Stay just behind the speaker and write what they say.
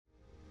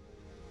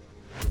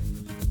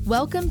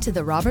Welcome to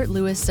the Robert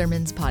Lewis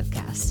Sermons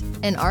Podcast,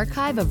 an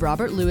archive of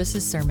Robert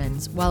Lewis's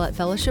sermons while at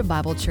Fellowship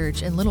Bible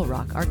Church in Little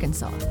Rock,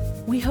 Arkansas.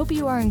 We hope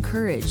you are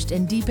encouraged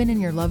and deepen in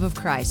your love of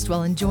Christ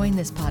while enjoying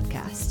this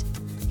podcast.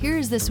 Here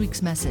is this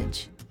week's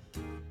message.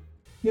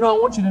 You know,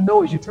 I want you to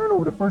know as you turn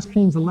over to 1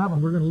 Kings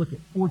 11, we're going to look at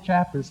 4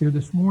 chapters here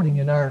this morning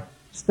in our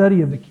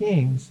study of the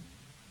Kings.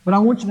 But I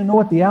want you to know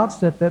at the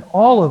outset that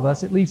all of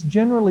us, at least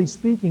generally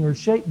speaking, are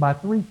shaped by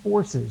 3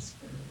 forces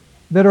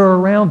that are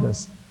around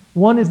us.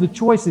 One is the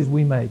choices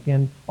we make.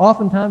 And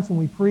oftentimes when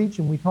we preach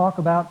and we talk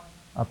about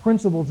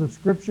principles of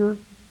Scripture,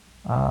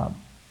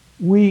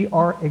 we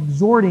are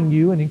exhorting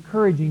you and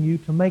encouraging you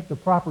to make the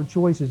proper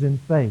choices in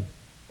faith.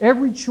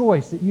 Every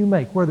choice that you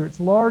make, whether it's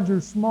large or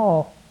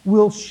small,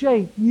 will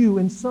shape you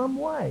in some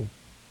way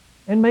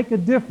and make a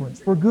difference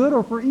for good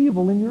or for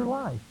evil in your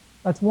life.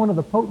 That's one of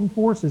the potent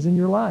forces in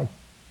your life.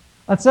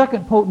 A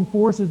second potent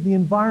force is the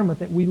environment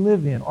that we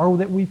live in or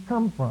that we've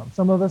come from.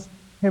 Some of us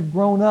have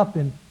grown up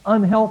in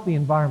unhealthy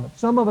environments.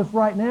 Some of us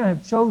right now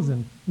have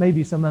chosen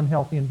maybe some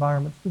unhealthy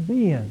environments to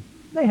be in.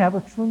 They have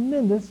a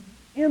tremendous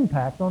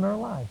impact on our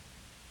life.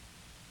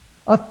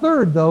 A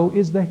third, though,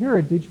 is the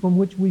heritage from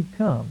which we've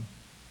come.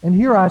 And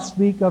here I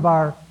speak of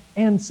our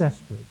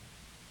ancestry.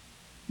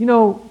 You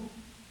know,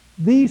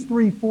 these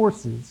 3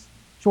 forces,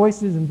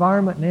 choices,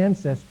 environment, and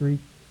ancestry,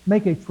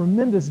 make a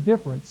tremendous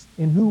difference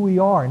in who we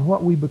are and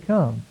what we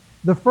become.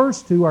 The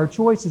first 2, our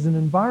choices and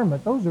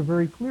environment, those are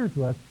very clear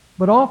to us.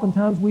 But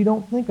oftentimes we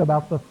don't think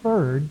about the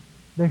third,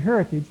 the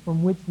heritage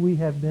from which we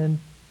have been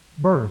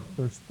birthed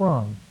or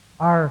sprung.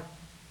 Our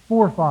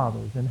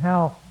forefathers and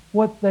how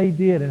what they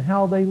did and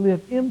how they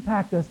lived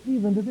impact us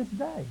even to this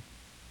day.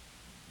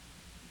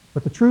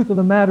 But the truth of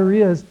the matter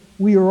is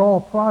we are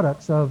all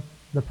products of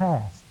the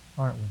past,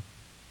 aren't we?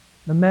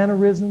 The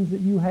mannerisms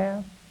that you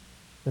have,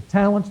 the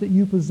talents that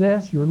you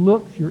possess, your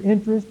looks, your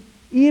interests,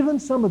 even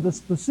some of the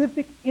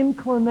specific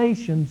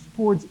inclinations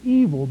towards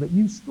evil that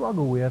you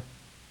struggle with,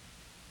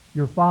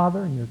 your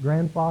father and your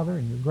grandfather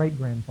and your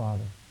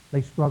great-grandfather,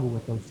 they struggle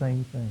with those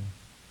same things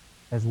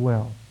as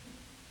well.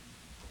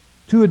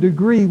 To a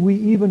degree, we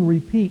even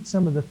repeat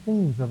some of the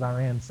themes of our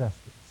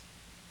ancestors.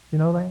 Do you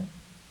know that?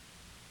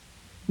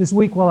 This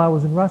week while I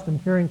was in Ruston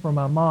caring for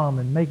my mom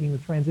and making the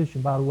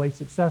transition, by the way,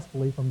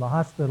 successfully from the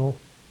hospital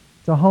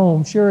to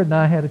home, Sherrod and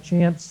I had a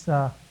chance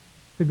to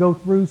go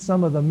through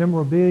some of the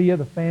memorabilia,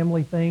 the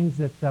family things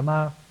that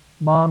my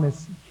mom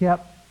has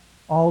kept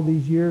all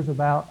these years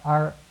about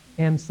our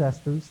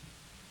ancestors.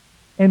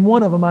 And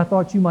one of them I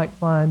thought you might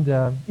find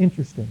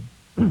interesting.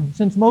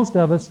 Since most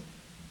of us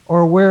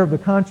are aware of the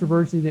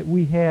controversy that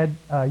we had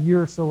a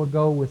year or so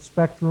ago with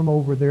Spectrum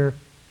over their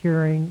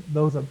carrying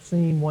those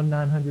obscene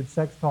 1-900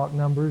 sex talk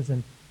numbers,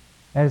 and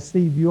as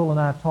Steve Buell and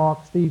I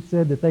talked, Steve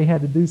said that they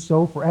had to do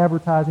so for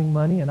advertising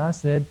money, and I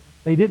said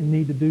they didn't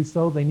need to do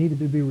so. They needed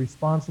to be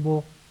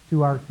responsible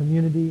to our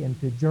community and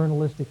to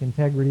journalistic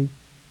integrity.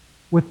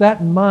 With that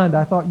in mind,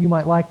 I thought you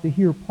might like to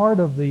hear part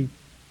of the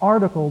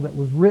article that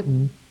was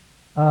written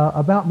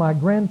about my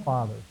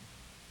grandfather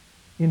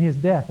in his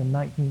death in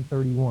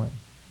 1931.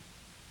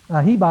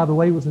 He, by the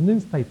way, was a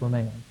newspaper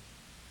man.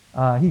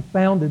 He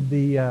founded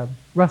the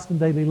Ruston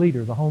Daily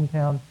Leader, the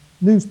hometown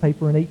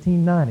newspaper, in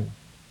 1890.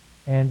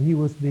 And he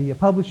was the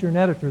publisher and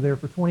editor there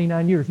for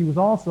 29 years. He was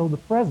also the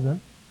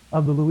president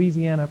of the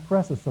Louisiana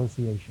Press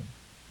Association.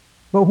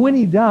 But when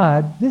he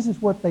died, this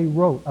is what they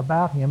wrote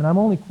about him. And I'm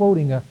only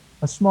quoting a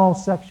small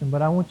section,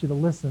 but I want you to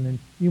listen, and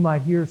you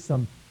might hear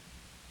some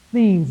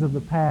themes of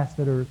the past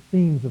that are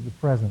themes of the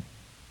present.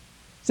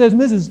 It says,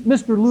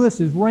 Mr.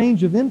 Lewis's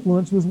range of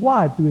influence was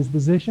wide through his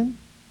position.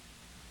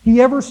 He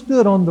ever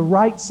stood on the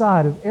right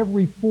side of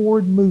every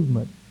forward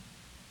movement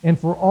and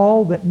for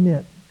all that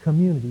meant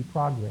community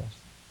progress.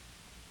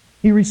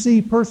 He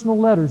received personal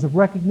letters of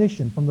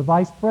recognition from the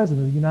Vice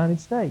President of the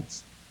United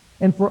States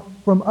and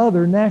from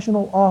other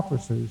national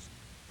officers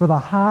for the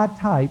high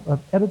type of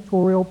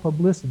editorial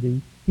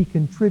publicity he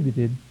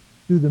contributed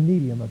through the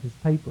medium of his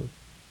paper.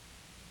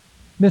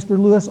 Mr.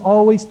 Lewis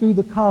always threw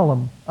the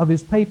column of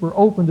his paper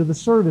open to the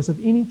service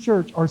of any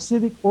church or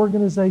civic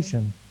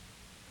organization,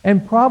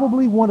 and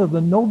probably one of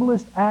the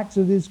noblest acts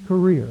of his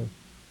career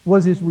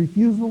was his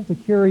refusal to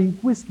carry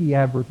whiskey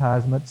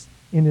advertisements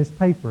in his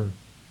paper,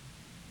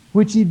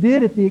 which he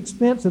did at the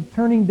expense of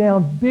turning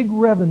down big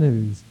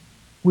revenues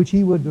which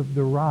he would have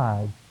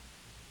derived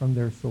from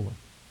their source.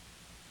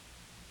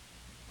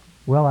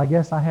 Well, I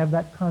guess I have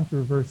that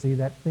controversy,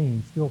 that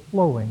theme, still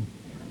flowing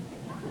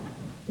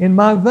in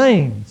my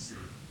veins.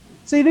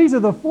 See, these are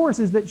the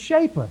forces that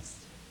shape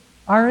us.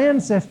 Our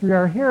ancestry,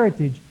 our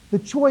heritage, the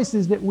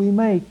choices that we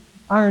make,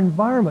 our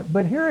environment.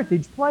 But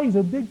heritage plays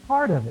a big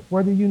part of it,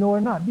 whether you know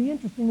or not. It'd be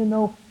interesting to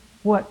know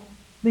what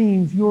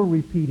themes you're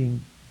repeating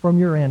from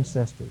your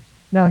ancestors.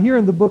 Now, here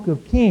in the book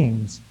of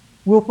Kings,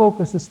 we'll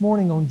focus this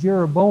morning on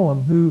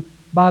Jeroboam, who,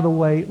 by the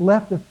way,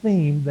 left a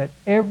theme that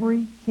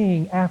every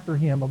king after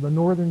him of the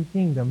northern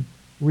kingdom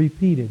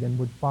repeated and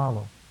would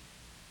follow.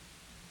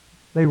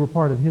 They were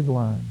part of his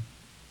line.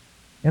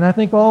 And I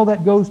think all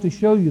that goes to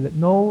show you that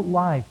no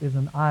life is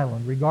an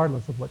island,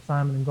 regardless of what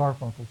Simon and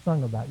Garfunkel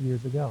sung about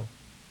years ago.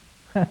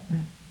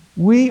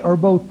 We are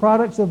both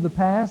products of the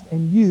past,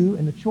 and you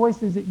and the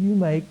choices that you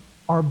make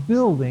are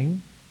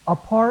building a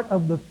part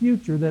of the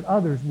future that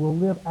others will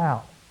live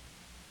out.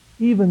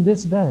 Even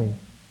this day,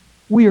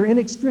 we are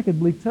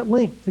inextricably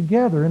linked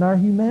together in our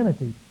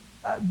humanity.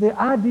 The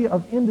idea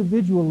of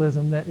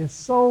individualism that is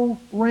so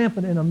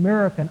rampant in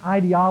American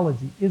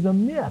ideology is a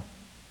myth.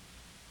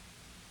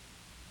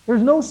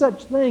 There's no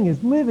such thing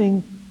as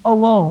living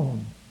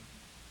alone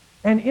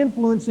and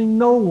influencing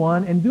no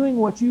one and doing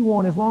what you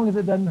want as long as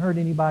it doesn't hurt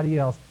anybody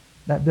else.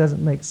 That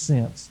doesn't make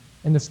sense.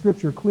 And the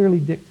Scripture clearly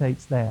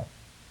dictates that.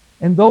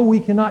 And though we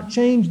cannot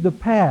change the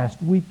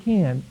past, we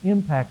can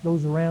impact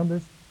those around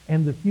us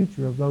and the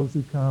future of those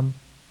who come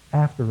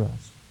after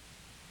us.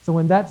 So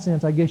in that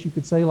sense, I guess you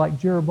could say, like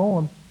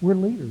Jeroboam, we're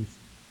leaders.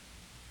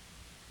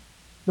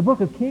 The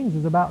book of Kings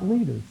is about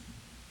leaders.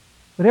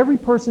 But every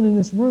person in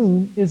this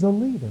room is a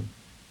leader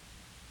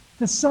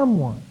to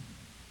someone,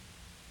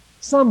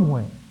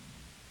 somewhere.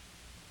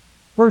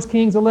 1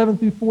 Kings 11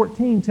 through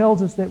 14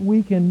 tells us that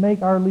we can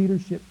make our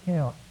leadership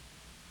count,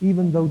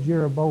 even though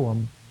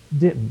Jeroboam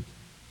didn't.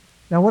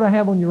 Now, what I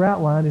have on your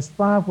outline is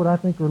 5 what I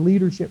think are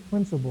leadership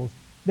principles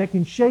that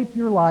can shape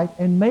your life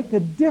and make a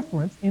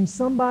difference in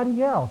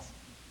somebody else.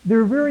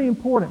 They're very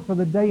important for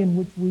the day in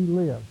which we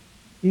live,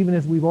 even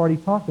as we've already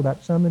talked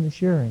about some in the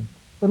sharing.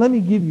 But let me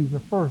give you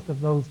the first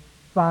of those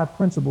 5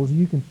 principles.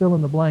 You can fill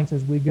in the blanks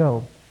as we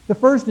go. The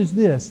first is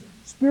this: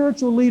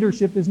 spiritual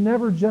leadership is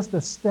never just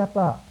a step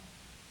up.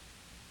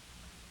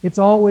 It's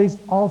always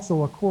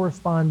also a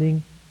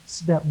corresponding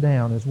step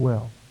down as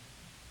well.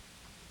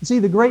 You see,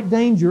 the great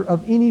danger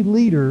of any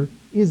leader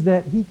is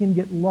that he can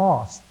get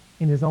lost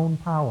in his own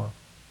power.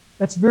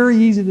 That's very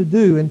easy to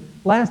do. And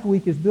last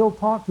week, as Bill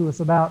talked to us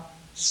about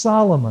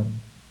Solomon,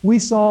 we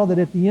saw that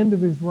at the end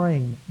of his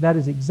reign, that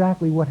is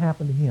exactly what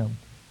happened to him.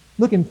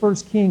 Look in 1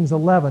 Kings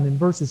 11 in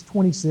verses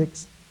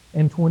 26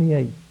 and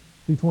 28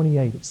 through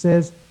 28. It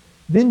says,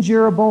 Then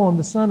Jeroboam,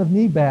 the son of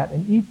Nebat,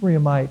 an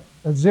Ephraimite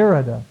of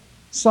Zeradah,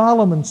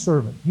 Solomon's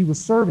servant. He was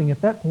serving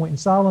at that point in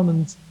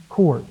Solomon's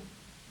court,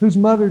 whose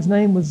mother's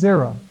name was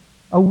Zerah,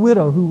 a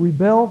widow who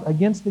rebelled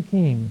against the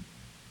king.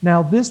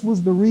 Now this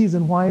was the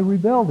reason why he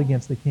rebelled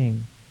against the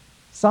king.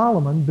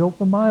 Solomon built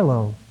the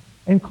Milo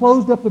and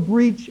closed up the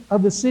breach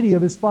of the city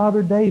of his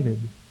father David.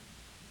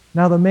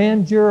 Now the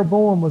man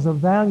Jeroboam was a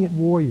valiant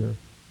warrior,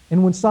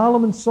 and when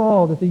Solomon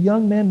saw that the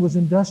young man was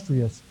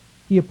industrious,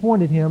 he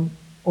appointed him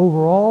over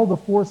all the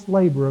forced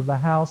labor of the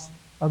house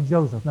of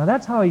Joseph. Now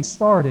that's how he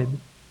started,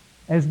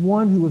 as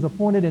one who was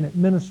appointed an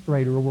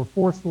administrator over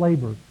forced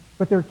labor.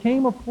 But there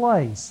came a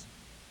place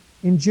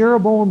in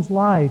Jeroboam's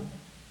life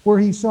where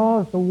he saw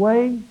that the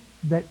way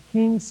that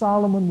King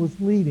Solomon was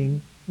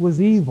leading was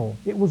evil.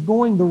 It was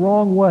going the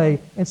wrong way,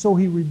 and so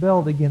he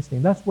rebelled against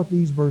him. That's what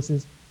these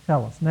verses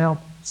tell us. Now,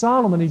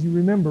 Solomon, as you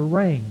remember,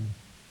 reigned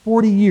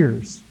 40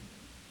 years.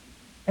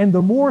 And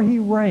the more he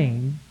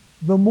reigned,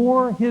 the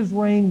more his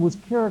reign was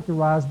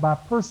characterized by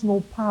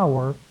personal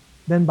power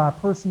than by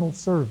personal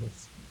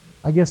service.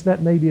 I guess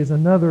that maybe is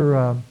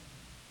another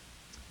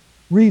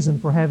reason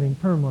for having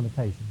term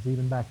limitations,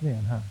 even back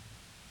then, huh?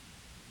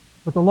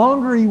 But the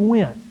longer he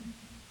went,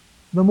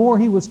 the more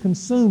he was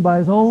consumed by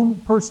his own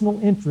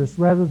personal interest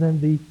rather than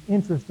the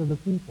interest of the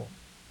people.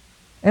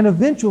 And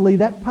eventually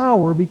that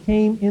power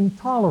became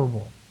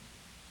intolerable.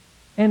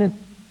 And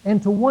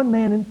to one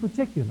man in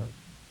particular.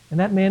 And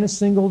that man is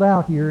singled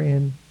out here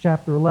in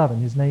chapter 11.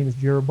 His name is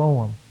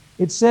Jeroboam.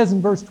 It says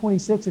in verse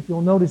 26, if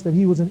you'll notice, that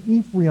he was an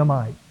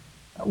Ephraimite,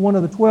 one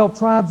of the 12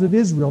 tribes of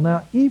Israel.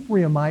 Now,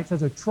 Ephraimites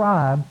as a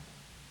tribe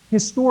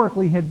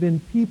historically had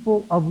been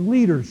people of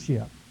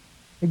leadership.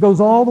 It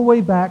goes all the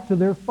way back to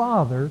their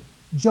father,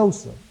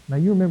 Joseph. Now,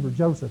 you remember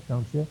Joseph,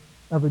 don't you?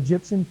 Of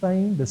Egyptian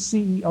fame, the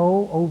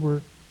CEO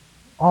over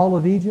all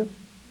of Egypt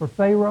for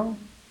Pharaoh.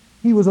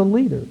 He was a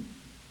leader.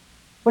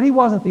 But he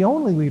wasn't the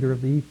only leader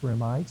of the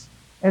Ephraimites.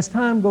 As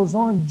time goes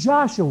on,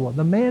 Joshua,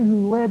 the man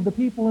who led the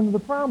people into the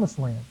promised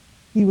land,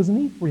 he was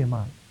an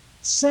Ephraimite.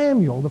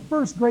 Samuel, the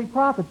first great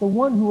prophet, the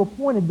one who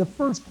appointed the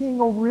first king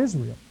over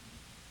Israel,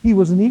 he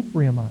was an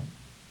Ephraimite.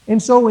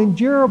 And so in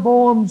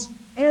Jeroboam's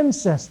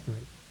ancestry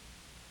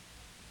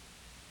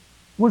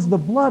was the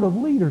blood of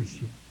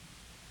leadership.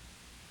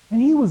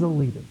 And he was a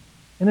leader.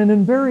 And a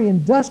very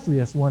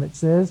industrious one, it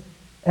says,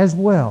 as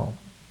well.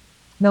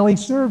 Now he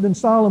served in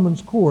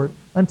Solomon's court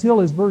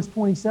until, as verse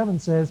 27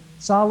 says,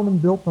 Solomon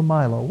built the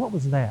Milo. What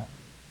was that?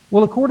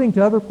 Well, according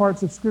to other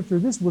parts of Scripture,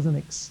 this was an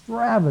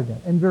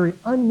extravagant and very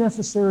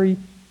unnecessary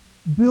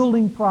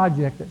building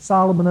project that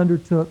Solomon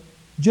undertook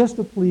just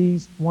to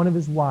please one of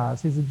his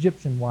wives, his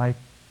Egyptian wife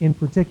in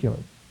particular.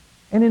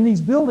 And in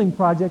these building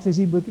projects, as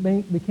he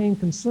became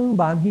consumed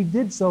by them, he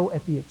did so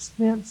at the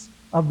expense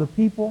of the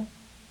people,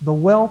 the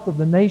wealth of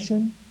the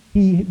nation.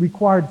 He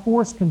required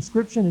forced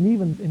conscription and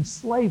even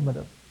enslavement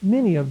of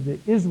many of the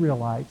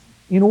Israelites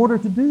in order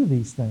to do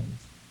these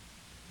things.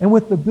 And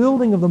with the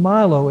building of the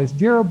Milo, as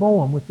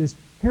Jeroboam, with this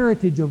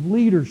heritage of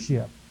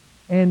leadership,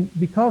 and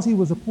because he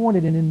was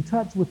appointed and in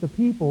touch with the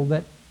people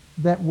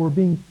that were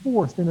being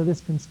forced into this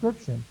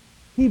conscription,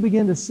 he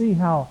began to see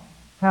how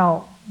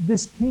how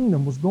this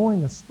kingdom was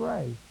going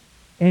astray.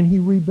 And he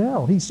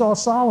rebelled. He saw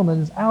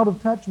Solomon as out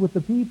of touch with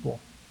the people.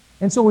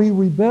 And so he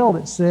rebelled,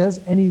 it says,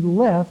 and he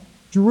left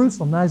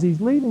Jerusalem. Now, as he's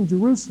leaving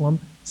Jerusalem,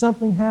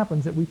 something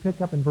happens that we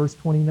pick up in verse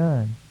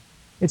 29.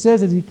 It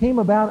says, as he came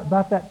about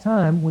that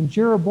time, when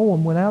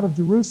Jeroboam went out of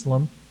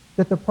Jerusalem,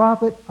 that the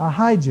prophet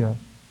Ahijah,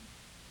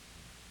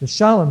 the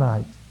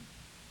Shilonite,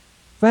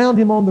 found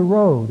him on the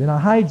road, and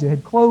Ahijah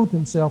had clothed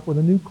himself with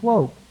a new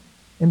cloak,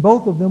 and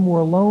both of them were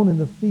alone in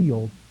the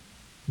field.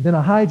 Then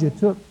Ahijah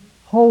took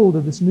hold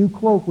of this new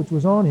cloak which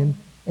was on him,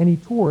 and he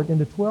tore it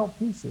into 12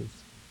 pieces.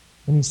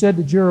 And he said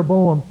to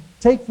Jeroboam,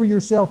 take for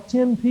yourself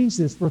 10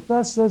 pieces, for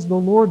thus says the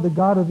Lord, the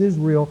God of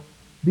Israel,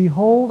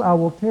 behold, I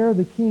will tear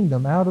the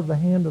kingdom out of the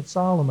hand of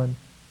Solomon,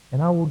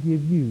 and I will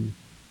give you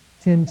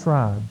 10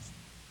 tribes.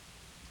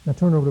 Now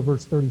turn over to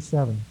verse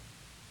 37.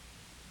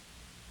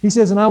 He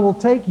says, and I will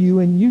take you,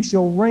 and you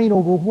shall reign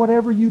over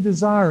whatever you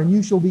desire, and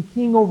you shall be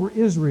king over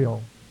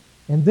Israel.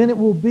 And then it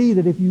will be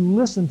that if you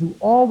listen to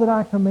all that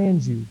I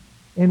command you,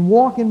 and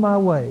walk in my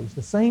ways,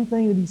 the same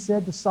thing that he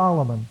said to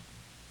Solomon,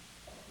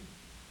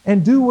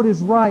 and do what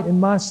is right in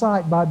my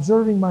sight by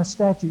observing my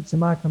statutes and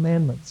my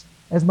commandments,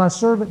 as my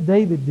servant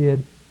David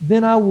did,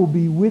 then I will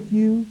be with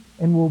you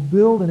and will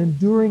build an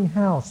enduring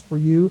house for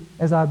you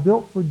as I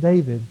built for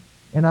David,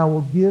 and I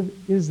will give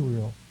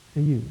Israel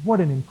to you. What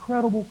an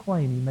incredible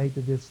claim he made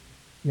to this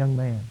young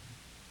man.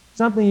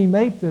 Something he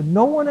made to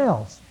no one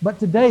else but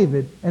to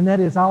David, and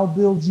that is, I'll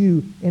build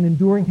you an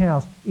enduring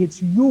house.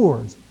 It's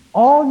yours.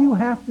 All you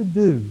have to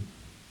do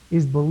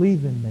is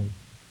believe in me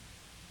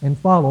and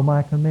follow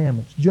my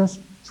commandments. Just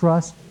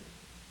trust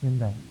in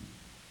that.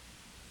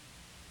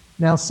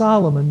 Now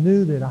Solomon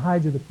knew that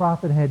Ahijah the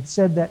prophet had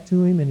said that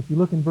to him, and if you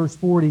look in verse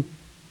 40,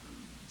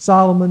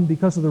 Solomon,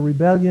 because of the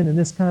rebellion and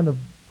this kind of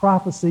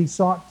prophecy,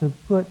 sought to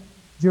put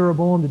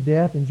Jeroboam to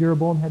death, and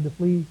Jeroboam had to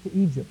flee to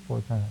Egypt for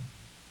a time.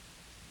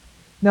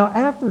 Now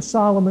after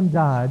Solomon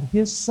died,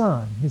 his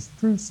son, his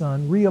true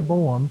son,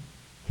 Rehoboam,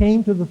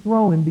 came to the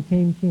throne and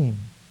became king.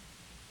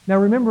 Now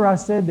remember, I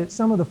said that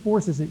some of the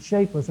forces that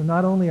shape us are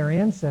not only our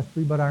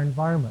ancestry but our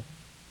environment.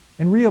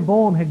 And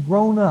Rehoboam had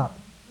grown up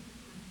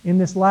in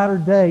this latter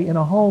day in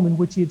a home in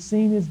which he had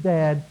seen his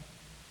dad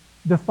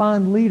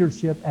define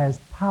leadership as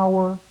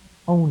power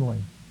only.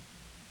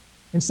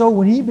 And so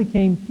when he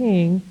became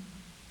king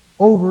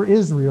over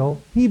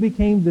Israel, he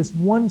became this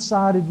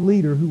one-sided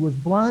leader who was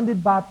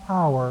blinded by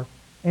power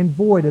and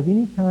void of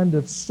any kind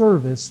of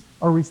service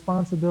or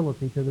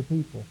responsibility to the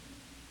people.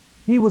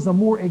 He was a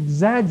more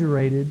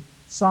exaggerated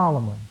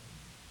Solomon.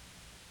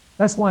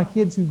 That's why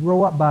kids who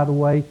grow up, by the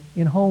way,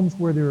 in homes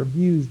where they're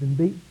abused and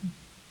beaten,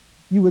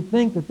 you would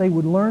think that they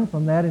would learn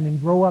from that and then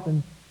grow up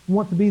and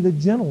want to be the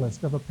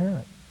gentlest of a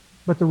parent.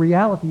 But the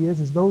reality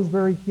is those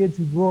very kids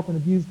who grow up in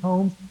abused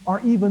homes are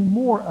even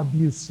more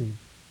abusive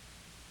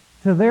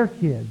to their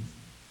kids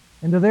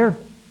and to their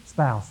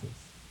spouses.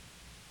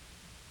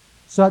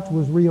 Such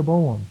was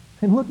Rehoboam.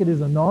 And look at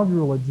his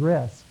inaugural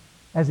address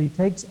as he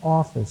takes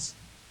office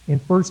in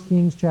 1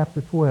 Kings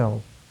chapter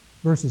 12,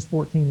 verses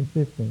 14 and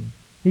 15.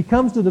 He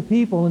comes to the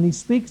people and he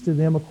speaks to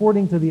them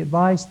according to the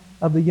advice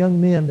of the young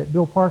men that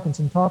Bill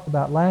Parkinson talked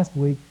about last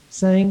week,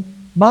 saying,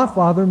 my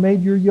father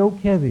made your yoke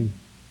heavy,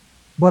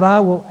 but I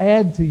will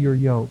add to your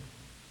yoke.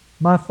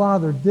 My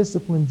father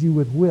disciplined you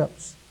with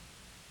whips,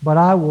 but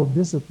I will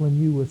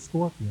discipline you with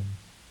scorpions.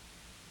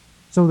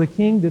 So the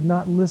king did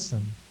not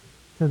listen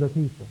to the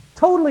people.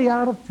 Totally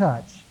out of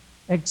touch,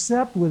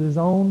 except with his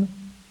own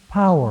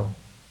power,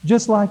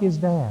 just like his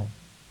dad.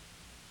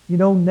 You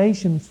know,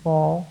 nations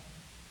fall,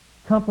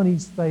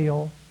 companies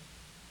fail,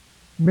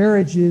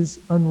 marriages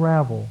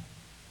unravel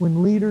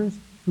when leaders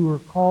who are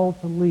called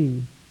to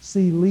lead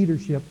see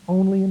leadership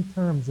only in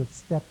terms of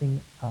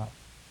stepping up.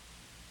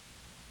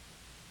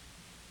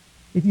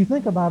 If you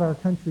think about our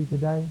country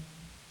today,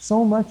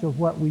 so much of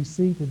what we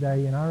see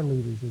today in our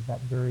leaders is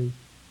that very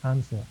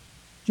concept.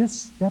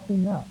 Just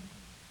stepping up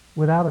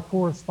without a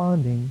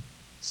corresponding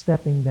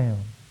stepping down.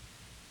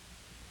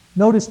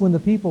 Notice when the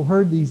people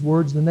heard these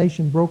words, the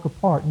nation broke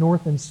apart,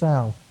 north and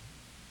south.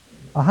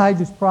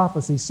 Ahijah's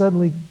prophecy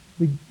suddenly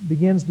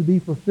begins to be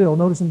fulfilled.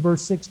 Notice in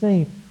verse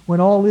 16, when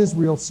all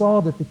Israel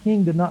saw that the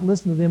king did not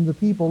listen to them, the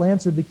people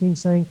answered the king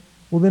saying,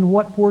 well, then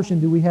what portion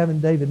do we have in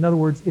David? In other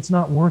words, it's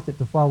not worth it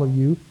to follow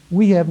you.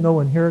 We have no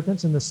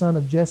inheritance in the son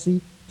of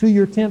Jesse. To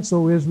your tents,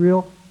 O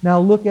Israel. Now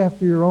look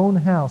after your own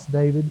house,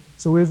 David.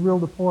 So Israel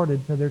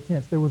departed to their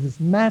tents. There was this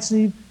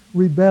massive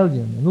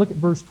rebellion. And look at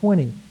verse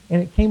 20.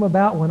 And it came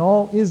about when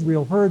all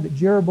Israel heard that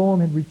Jeroboam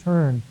had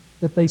returned,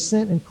 that they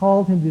sent and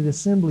called him to the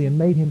assembly and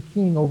made him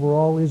king over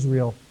all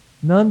Israel.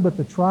 None but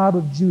the tribe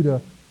of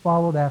Judah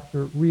followed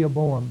after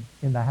Rehoboam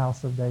in the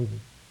house of David.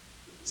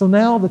 So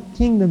now the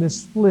kingdom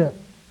is split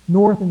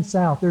north and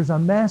south. There's a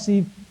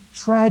massive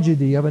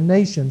tragedy of a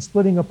nation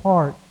splitting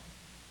apart.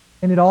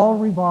 And it all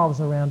revolves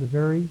around a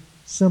very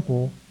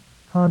simple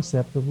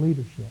concept of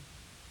leadership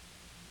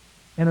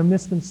and a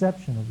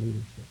misconception of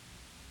leadership.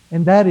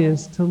 And that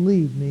is, to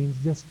lead means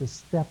just to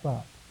step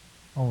up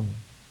only.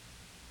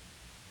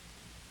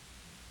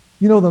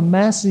 You know, the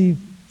massive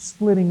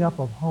splitting up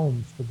of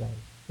homes today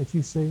that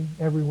you see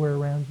everywhere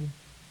around you,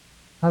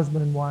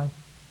 husband and wife.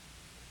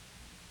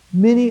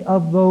 Many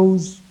of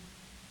those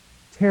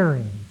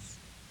tearings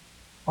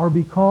are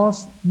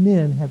because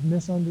men have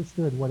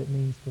misunderstood what it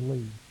means to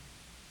lead.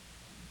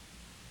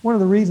 One of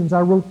the reasons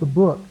I wrote the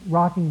book,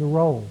 Rocking the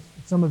Roles,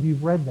 some of you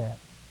have read that,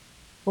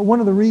 but one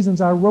of the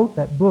reasons I wrote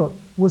that book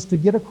was to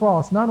get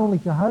across, not only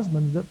to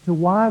husbands, but to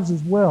wives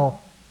as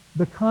well,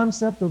 the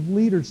concept of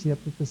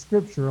leadership that the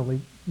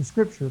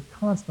Scripture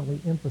constantly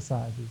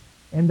emphasizes.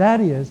 And that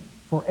is,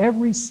 for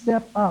every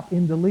step up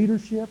into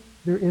leadership,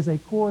 there is a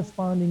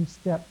corresponding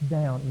step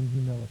down in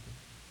humility.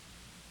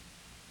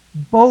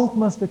 Both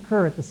must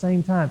occur at the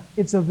same time.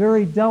 It's a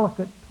very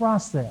delicate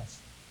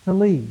process to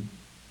lead.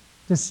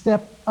 To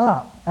step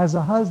up as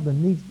a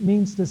husband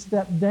means to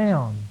step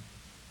down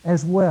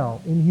as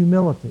well in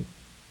humility.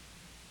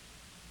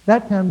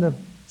 That kind of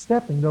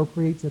stepping, though,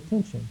 creates a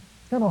tension.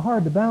 It's kind of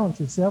hard to balance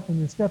yourself when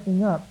you're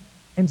stepping up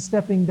and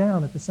stepping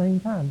down at the same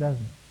time,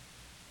 doesn't it?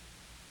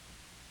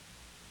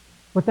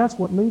 But that's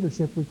what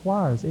leadership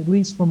requires, at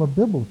least from a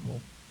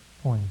biblical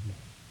point of view.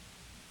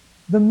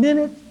 The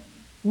minute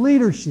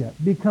leadership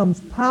becomes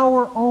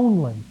power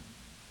only,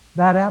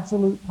 that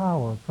absolute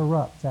power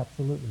corrupts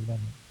absolutely, doesn't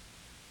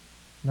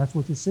it? And that's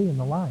what you see in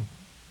the life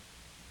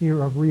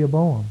here of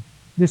Rehoboam.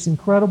 This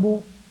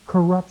incredible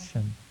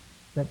corruption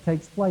that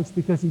takes place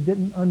because he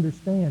didn't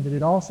understand that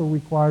it also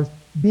requires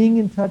being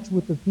in touch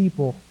with the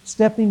people,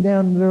 stepping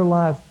down into their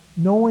lives,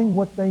 knowing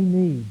what they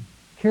need,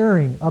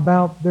 caring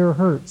about their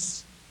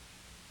hurts.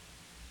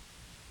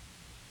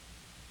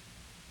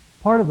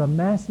 Part of the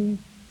massive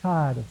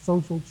tide of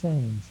social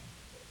change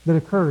that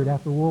occurred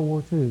after World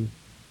War II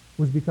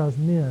was because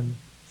men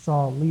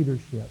saw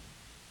leadership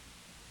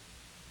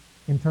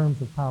in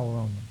terms of power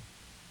only.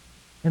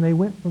 And they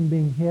went from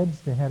being heads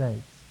to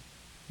headaches,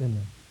 didn't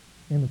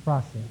they, in the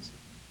process.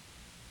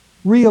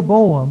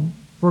 Rehoboam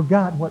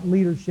forgot what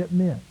leadership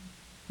meant.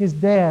 His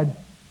dad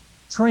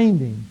trained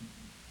him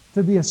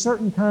to be a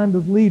certain kind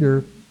of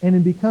leader, and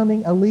in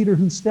becoming a leader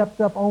who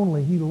stepped up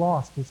only, he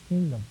lost his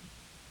kingdom.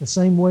 The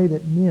same way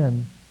that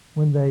men,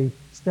 when they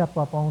step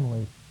up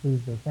only,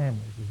 lose their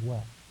families as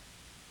well.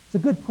 It's a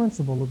good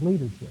principle of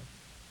leadership.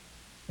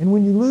 And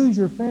when you lose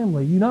your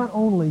family, you not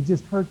only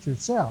just hurt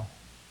yourself,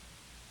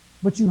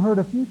 but you hurt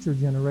a future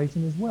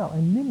generation as well.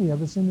 And many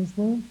of us in this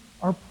room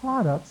are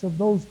products of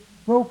those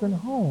broken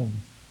homes.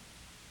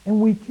 And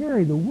we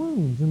carry the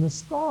wounds and the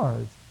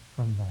scars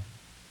from that.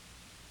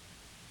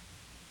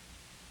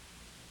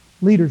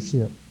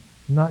 Leadership,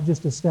 not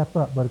just a step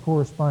up, but a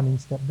corresponding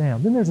step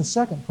down. Then there's a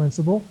second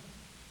principle,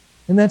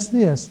 and that's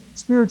this.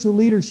 Spiritual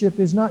leadership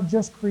is not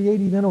just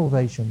creative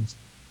innovations,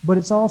 but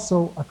it's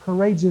also a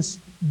courageous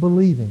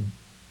believing.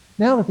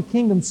 Now that the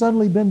kingdom's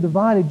suddenly been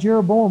divided,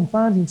 Jeroboam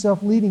finds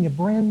himself leading a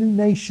brand new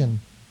nation.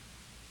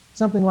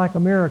 Something like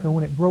America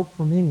when it broke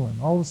from England.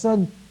 All of a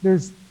sudden,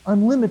 there's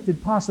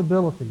unlimited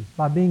possibilities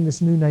by being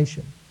this new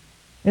nation.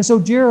 And so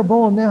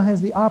Jeroboam now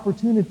has the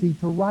opportunity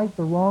to right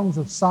the wrongs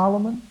of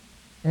Solomon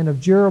and of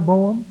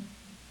Jeroboam.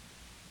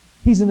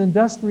 He's an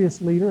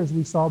industrious leader, as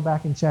we saw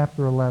back in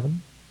chapter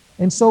 11.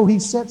 And so he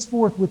sets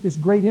forth with this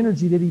great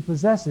energy that he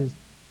possesses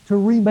to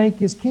remake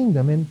his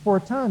kingdom. And for a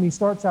time, he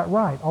starts out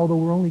right, although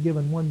we're only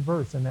given one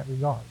verse in that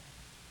regard.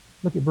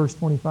 Look at verse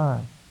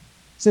 25. It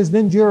says,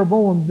 Then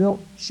Jeroboam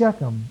built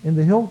Shechem in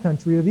the hill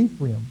country of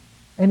Ephraim,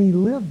 and he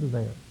lived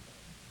there.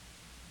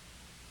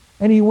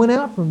 And he went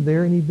out from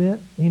there, and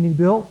he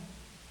built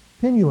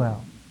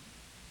Penuel.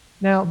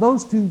 Now,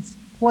 those two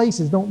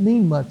places don't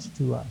mean much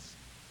to us.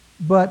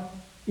 But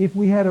if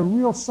we had a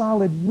real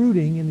solid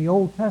rooting in the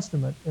Old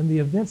Testament and the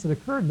events that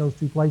occurred in those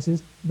two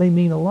places, they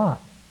mean a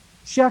lot.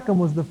 Shechem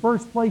was the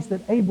first place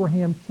that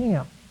Abraham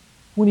camped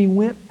when he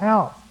went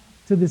out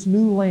to this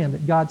new land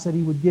that God said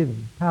he would give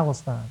him,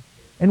 Palestine.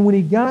 And when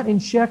he got in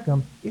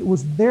Shechem, it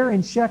was there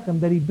in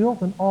Shechem that he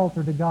built an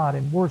altar to God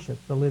and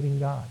worshiped the living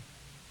God.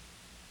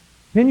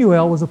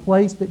 Penuel was a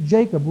place that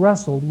Jacob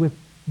wrestled with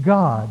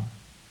God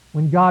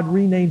when God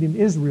renamed him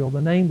Israel,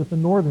 the name that the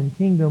northern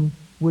kingdom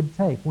would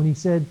take, when he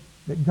said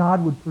that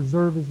God would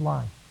preserve his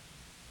life.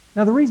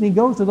 Now, the reason he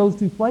goes to those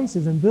two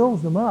places and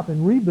builds them up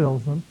and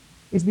rebuilds them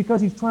is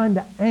because he's trying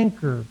to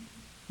anchor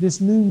this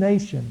new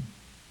nation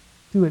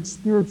to its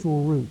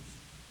spiritual roots,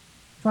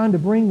 trying to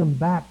bring them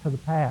back to the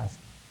past,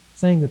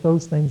 saying that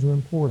those things are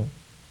important.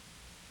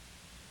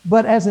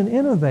 But as an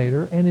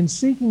innovator, and in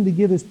seeking to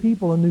give his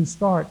people a new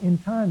start, in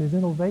time his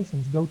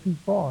innovations go too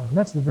far. And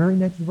that's the very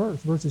next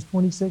verse, verses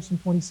 26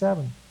 and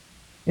 27.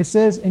 It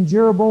says, And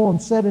Jeroboam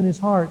said in his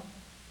heart,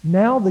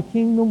 Now the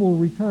kingdom will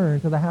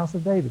return to the house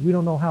of David. We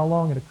don't know how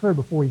long it occurred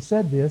before he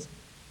said this,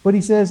 but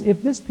he says,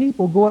 If this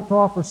people go up to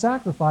offer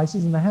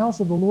sacrifices in the house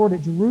of the Lord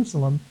at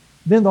Jerusalem,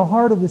 then the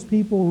heart of this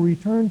people will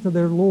return to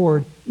their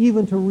Lord,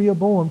 even to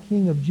Rehoboam,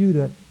 king of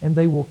Judah, and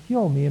they will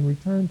kill me and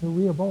return to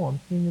Rehoboam,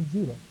 king of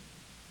Judah.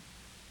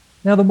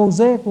 Now, the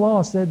Mosaic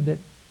law said that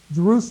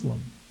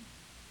Jerusalem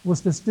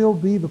was to still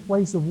be the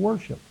place of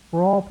worship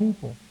for all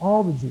people,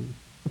 all the Jews.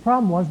 The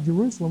problem was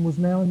Jerusalem was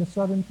now in the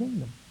southern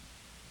kingdom.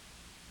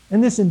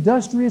 And this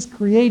industrious,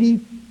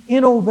 creative,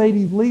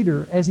 innovative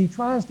leader, as he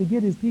tries to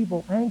get his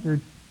people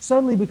anchored,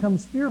 suddenly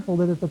becomes fearful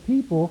that if the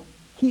people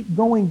keep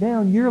going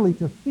down yearly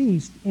to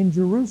feast in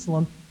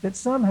Jerusalem, that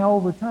somehow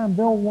over time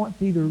they'll want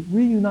to either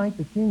reunite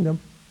the kingdom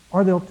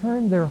or they'll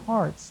turn their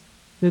hearts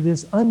to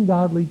this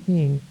ungodly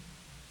king,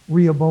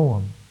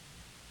 Rehoboam.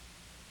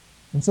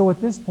 And so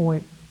at this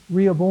point,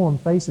 Rehoboam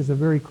faces a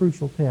very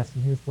crucial test,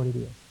 and here's what it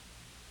is.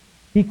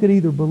 He could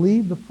either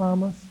believe the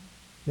promise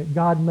that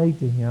God made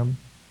to him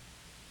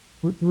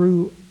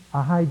through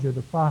Ahijah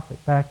the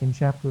prophet back in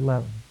chapter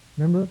 11.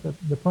 Remember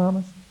the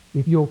promise?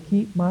 If you'll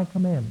keep my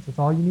commandments, that's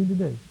all you need to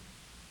do.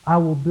 I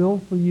will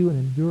build for you an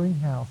enduring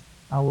house.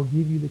 I will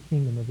give you the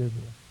kingdom of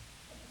Israel.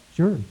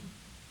 Sure.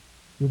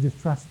 You'll just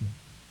trust me.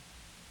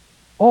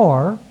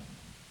 Or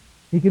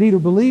he could either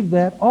believe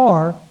that,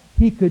 or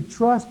he could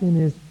trust in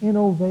his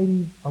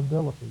innovative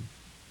abilities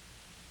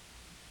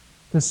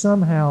to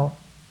somehow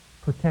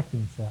protect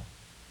himself.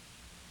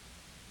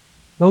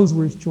 Those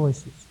were his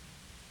choices.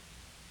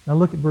 Now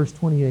look at verse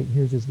 28.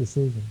 Here's his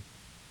decision.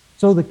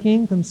 So the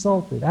king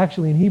consulted.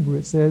 Actually, in Hebrew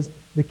it says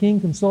the king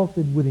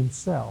consulted with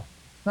himself.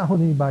 Not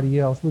with anybody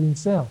else, with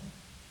himself.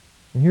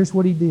 And here's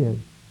what he did.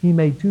 He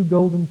made 2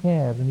 golden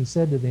calves, and he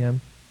said to them,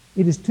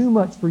 it is too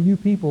much for you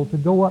people to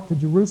go up to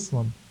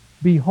Jerusalem.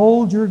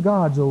 Behold your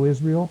gods, O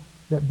Israel,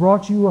 that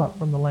brought you up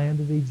from the land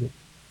of Egypt.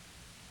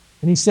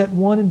 And he set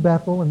one in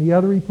Bethel, and the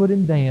other he put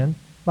in Dan.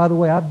 By the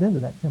way, I've been to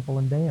that temple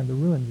in Dan. The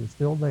ruins are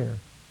still there,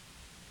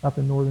 up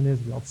in northern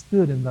Israel. It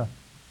stood in the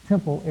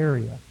temple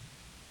area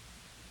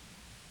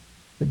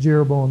that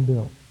Jeroboam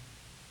built.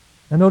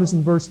 Now notice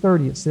in verse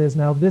 30 it says,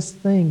 now this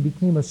thing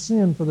became a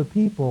sin for the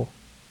people,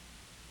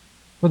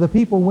 for the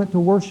people went to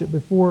worship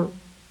before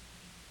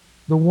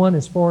the one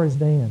as far as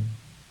Dan.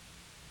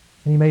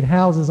 And he made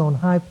houses on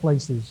high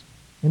places,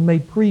 and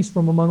made priests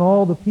from among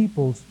all the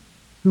peoples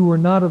who were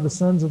not of the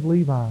sons of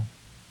Levi.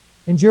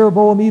 And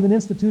Jeroboam even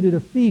instituted a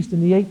feast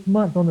in the 8th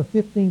month on the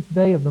 15th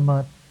day of the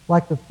month,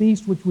 like the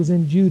feast which was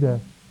in Judah.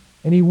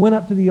 And he went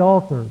up to the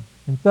altar,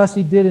 and thus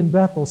he did in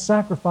Bethel,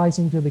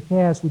 sacrificing to the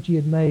calves which he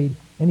had made.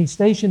 And he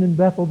stationed in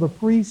Bethel the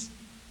priests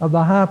of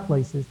the high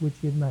places which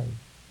he had made.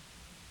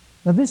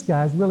 Now this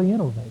guy is really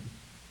innovative.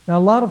 Now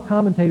a lot of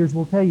commentators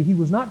will tell you he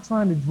was not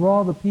trying to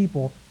draw the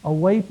people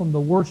away from the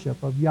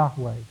worship of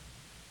Yahweh,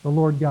 the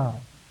Lord God,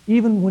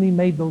 even when he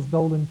made those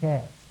golden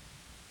calves.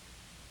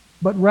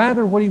 But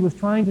rather what he was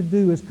trying to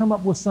do is come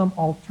up with some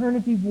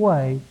alternative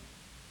way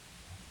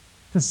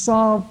to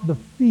solve the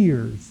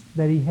fears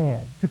that he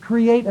had, to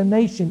create a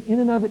nation in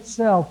and of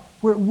itself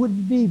where it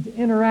wouldn't need to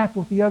interact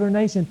with the other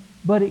nation,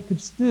 but it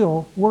could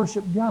still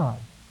worship God.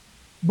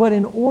 But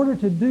in order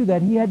to do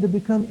that, he had to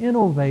become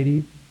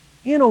innovative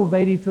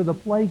to the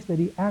place that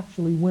he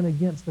actually went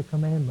against the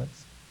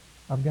commandments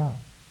of God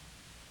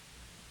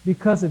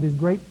because of his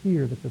great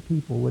fear that the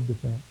people would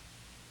defect.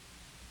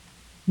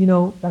 You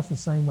know, that's the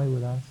same way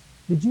with us.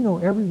 Did you know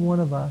every one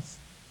of us,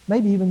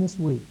 maybe even this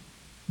week,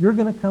 you're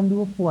going to come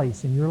to a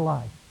place in your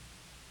life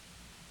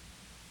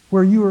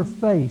where you are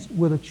faced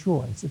with a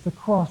choice. It's a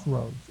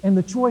crossroads. And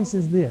the choice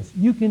is this.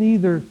 You can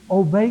either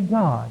obey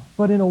God,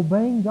 but in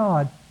obeying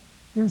God,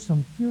 there's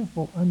some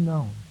fearful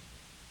unknowns.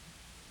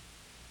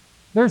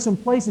 There are some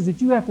places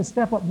that you have to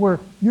step up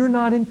where you're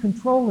not in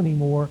control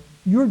anymore.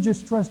 You're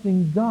just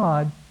trusting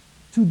God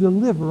to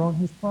deliver on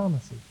His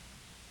promises.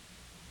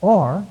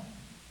 Or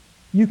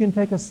you can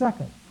take a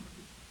second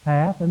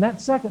path, and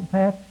that second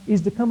path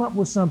is to come up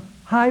with some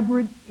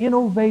hybrid,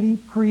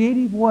 innovative,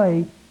 creative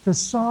way to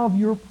solve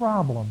your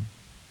problem,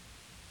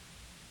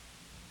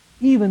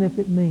 even if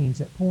it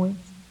means at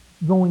points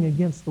going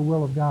against the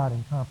will of God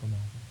and compromising.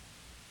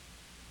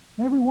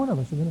 Every one of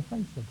us are going to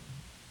face something.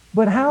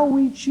 But how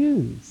we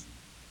choose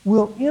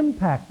will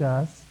impact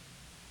us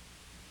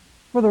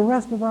for the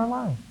rest of our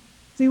life.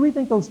 See, we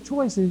think those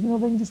choices, they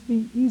can just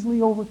be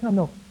easily overcome.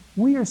 No,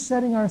 we are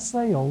setting our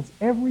sails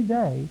every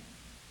day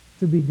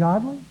to be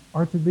godly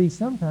or to be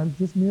sometimes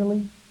just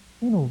merely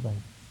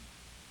innovative.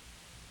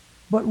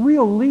 But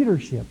real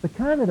leadership, the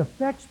kind that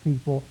affects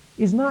people,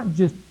 is not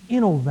just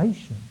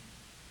innovation.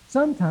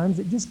 Sometimes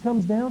it just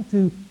comes down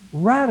to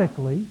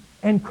radically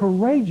and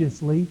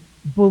courageously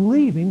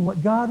believing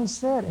what God has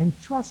said and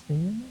trusting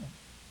in that.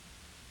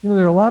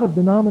 There are a lot of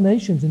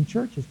denominations and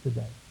churches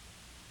today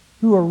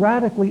who are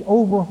radically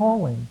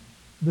overhauling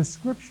the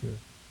Scripture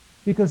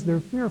because they're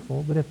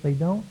fearful that if they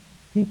don't,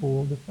 people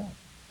will defect.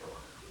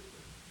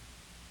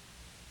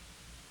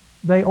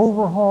 They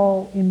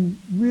overhaul in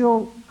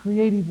real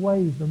creative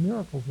ways the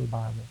miracles of the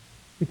Bible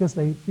because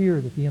they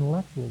fear that the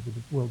intellectuals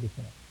will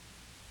defect.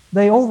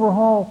 They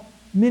overhaul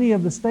many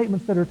of the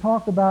statements that are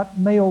talked about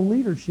male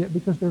leadership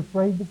because they're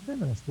afraid the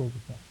feminists will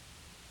defect.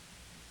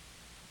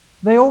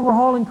 They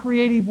overhaul in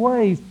creative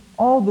ways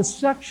all the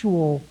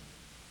sexual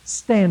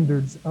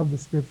standards of the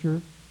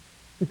Scripture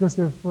because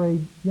they're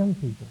afraid young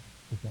people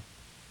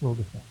will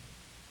defect.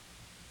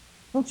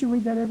 Don't you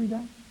read that every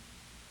day?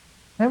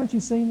 Haven't you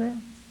seen that?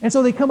 And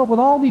so they come up with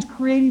all these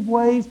creative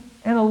ways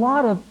and a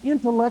lot of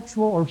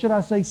intellectual, or should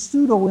I say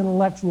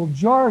pseudo-intellectual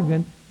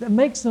jargon that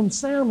makes them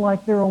sound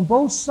like they're on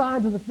both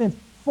sides of the fence,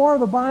 for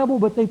the Bible,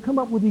 but they've come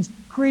up with these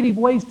creative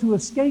ways to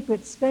escape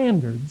its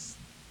standards,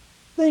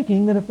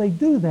 thinking that if they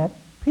do that,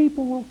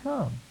 people will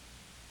come.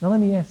 Now let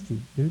me ask you,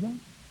 do they?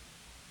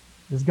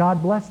 Does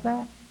God bless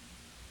that?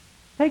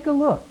 Take a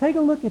look. Take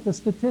a look at the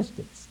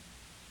statistics.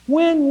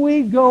 When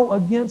we go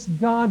against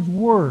God's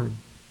Word,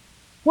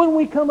 when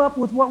we come up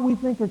with what we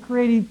think are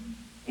creative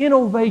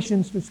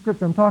innovations to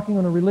Scripture, I'm talking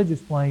on a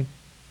religious plane,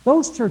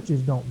 those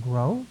churches don't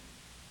grow.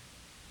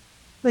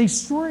 They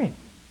shrink.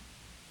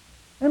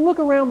 And look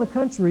around the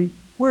country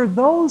where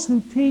those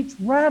who teach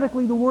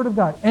radically the Word of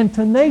God and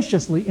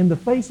tenaciously in the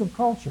face of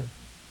culture,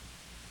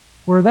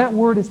 where that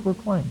Word is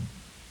proclaimed,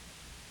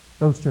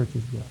 those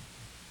churches grow.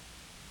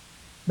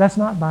 That's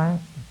not by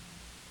accident.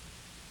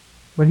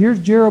 But here's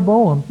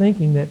Jeroboam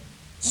thinking that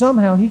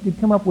somehow he could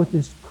come up with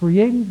this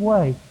creative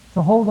way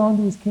to hold on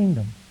to his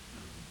kingdom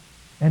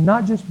and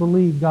not just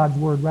believe God's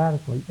Word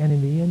radically. And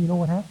in the end, you know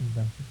what happens,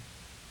 don't you?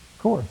 Of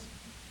course,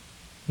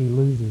 he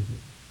loses it.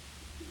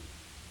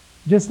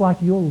 Just like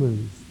you'll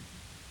lose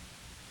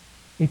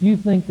if you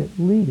think that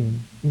leading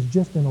is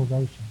just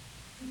innovation.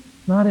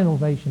 It's not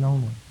innovation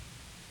only.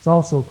 It's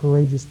also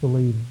courageous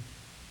believing.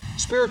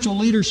 Spiritual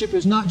leadership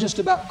is not just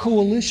about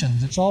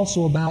coalitions. It's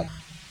also about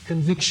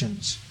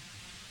convictions.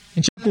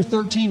 In chapter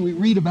 13, we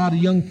read about a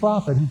young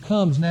prophet who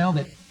comes now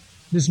that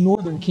this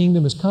northern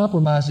kingdom has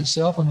compromised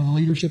itself under the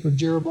leadership of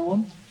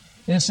Jeroboam.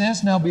 And it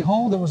says, "Now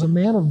behold, there was a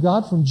man of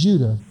God from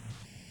Judah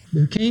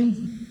who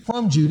came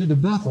from Judah to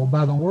Bethel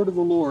by the word of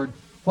the Lord,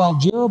 while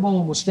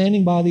Jeroboam was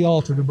standing by the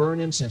altar to burn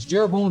incense."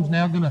 Jeroboam's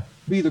now going to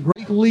be the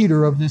great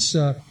leader of this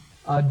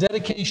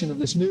dedication of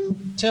this new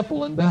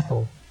temple in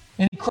Bethel.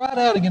 And he cried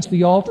out against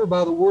the altar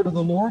by the word of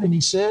the Lord, and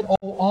he said,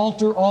 "O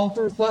altar,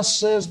 altar, thus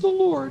says the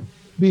Lord,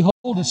 behold,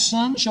 a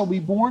son shall be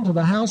born to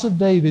the house of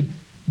David,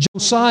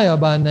 Josiah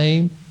by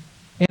name,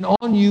 and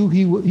on you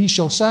he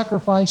shall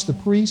sacrifice the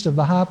priest of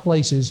the high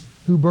places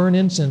who burn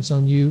incense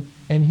on you,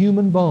 and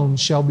human bones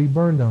shall be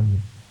burned on you."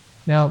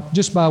 Now,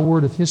 just by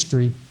word of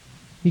history,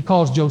 he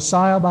calls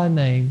Josiah by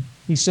name.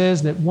 He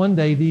says that one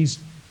day these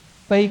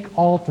fake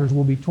altars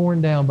will be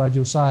torn down by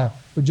Josiah,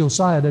 but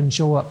Josiah doesn't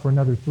show up for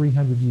another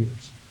 300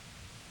 years.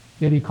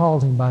 Yet he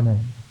calls him by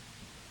name.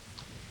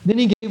 Then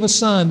he gave a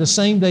sign the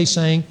same day,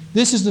 saying,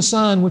 "This is the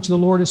sign which the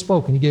Lord has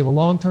spoken." He gave a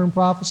long-term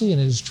prophecy,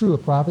 and it is true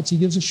of prophets. He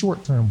gives a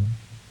short-term one.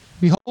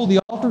 "Behold, the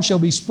altar shall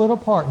be split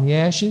apart, and the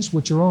ashes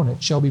which are on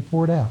it shall be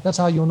poured out." That's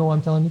how you'll know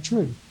I'm telling the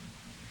truth.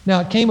 Now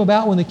it came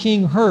about when the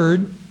king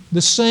heard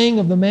the saying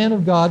of the man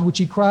of God, which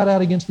he cried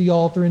out against the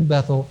altar in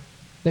Bethel,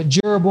 that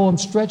Jeroboam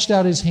stretched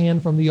out his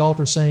hand from the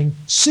altar, saying,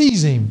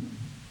 "Seize him."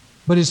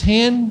 But his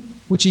hand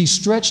which he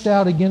stretched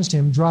out against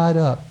him dried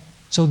up,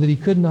 so that he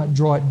could not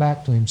draw it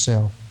back to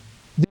himself.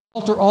 The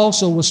altar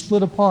also was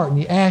split apart,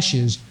 and the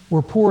ashes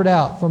were poured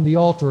out from the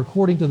altar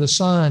according to the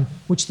sign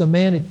which the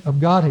man of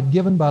God had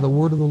given by the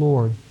word of the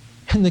Lord.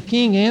 And the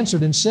king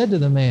answered and said to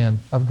the man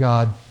of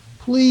God,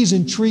 "Please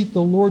entreat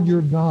the Lord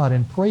your God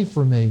and pray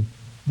for me,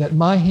 that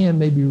my hand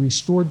may be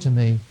restored to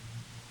me."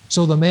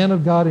 So the man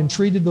of God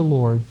entreated the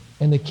Lord,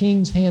 and the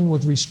king's hand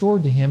was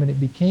restored to him, and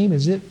it became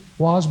as it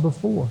was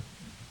before.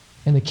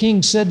 And the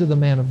king said to the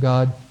man of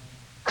God,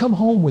 "Come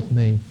home with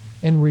me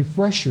and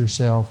refresh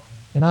yourself,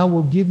 and I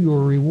will give you a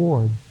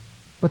reward."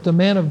 But the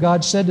man of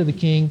God said to the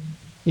king,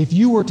 "If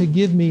you were to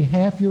give me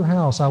half your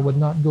house, I would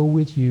not go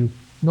with you,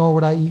 nor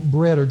would I eat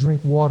bread or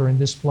drink water in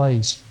this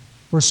place.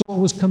 For so it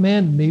was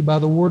commanded me by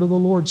the word of the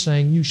Lord,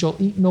 saying, You shall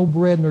eat no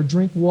bread, nor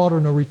drink water,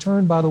 nor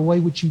return by the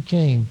way which you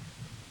came."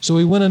 So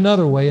he went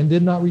another way, and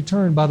did not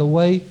return by the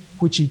way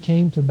which he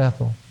came to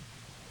Bethel.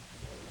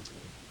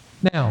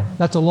 Now,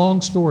 that's a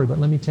long story, but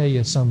let me tell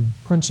you some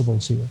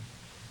principles here.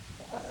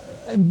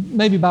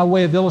 Maybe by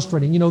way of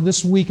illustrating,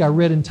 this week I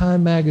read in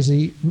Time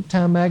Magazine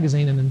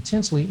an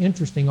intensely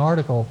interesting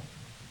article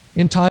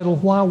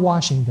entitled "Why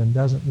Washington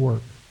Doesn't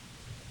Work."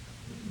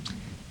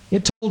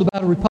 It told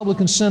about a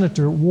Republican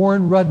senator,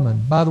 Warren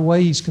Rudman. By the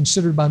way, he's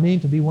considered by me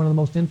to be one of the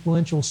most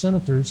influential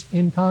senators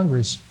in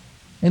Congress.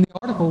 And the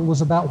article was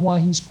about why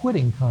he's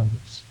quitting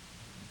Congress.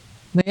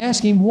 And they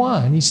asked him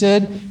why, and he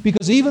said,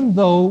 "Because even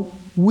though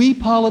we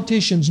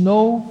politicians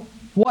know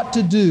what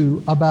to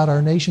do about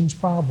our nation's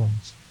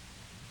problems,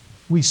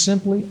 we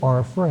simply are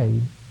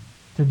afraid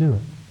to do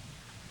it.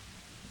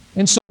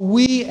 And so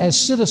we as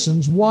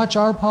citizens watch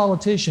our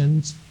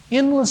politicians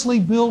endlessly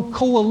build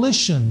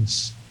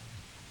coalitions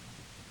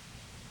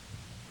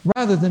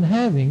rather than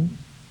having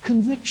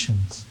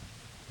convictions."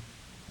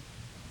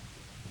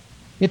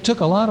 It took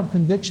a lot of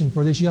conviction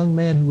for this young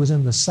man who was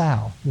in the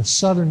south, the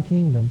southern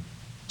kingdom,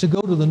 to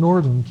go to the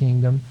northern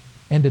kingdom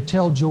and to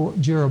tell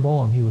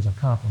Jeroboam he was a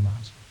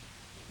compromiser.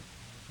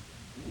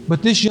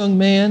 But this young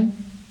man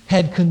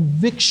had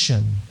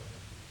conviction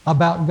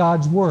about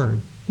God's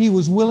Word. He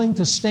was willing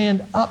to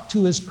stand up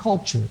to his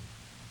culture,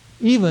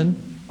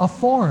 even a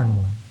foreign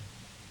one.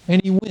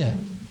 And he went.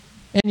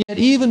 And yet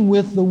even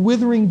with the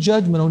withering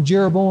judgment on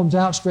Jeroboam's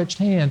outstretched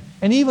hand,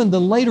 and even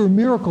the later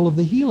miracle of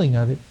the healing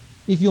of it,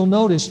 if you'll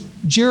notice,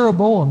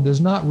 Jeroboam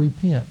does not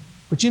repent.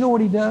 But you know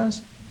what he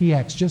does? He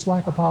acts just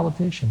like a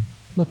politician.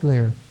 Look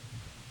there.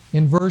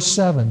 In verse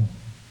 7,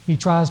 he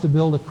tries to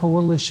build a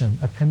coalition,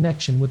 a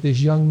connection with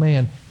this young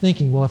man,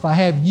 thinking, well, if I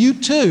have you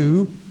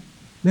too,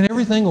 then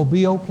everything will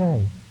be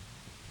okay.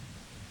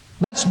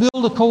 Let's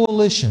build a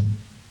coalition.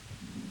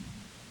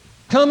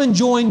 Come and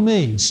join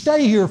me.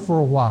 Stay here for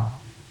a while.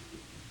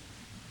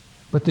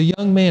 But the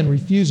young man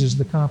refuses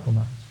the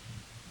compromise.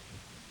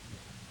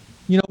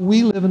 You know,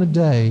 we live in a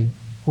day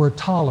where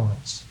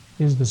tolerance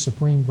is the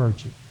supreme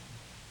virtue.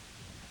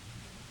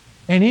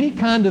 And any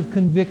kind of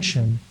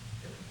conviction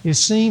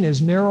is seen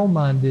as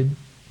narrow-minded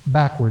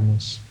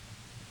backwardness.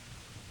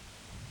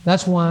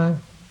 That's why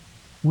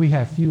we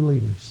have few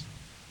leaders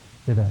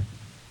today.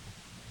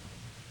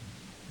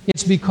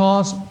 It's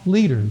because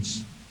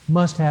leaders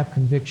must have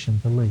conviction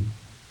to lead.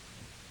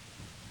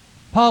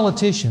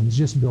 Politicians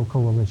just build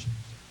coalitions.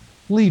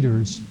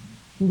 Leaders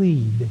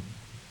lead.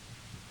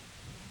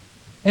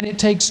 And it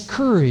takes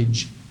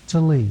courage to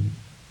lead.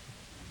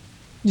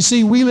 You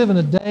see, we live in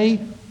a day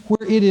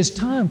where it is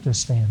time to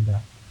stand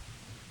up.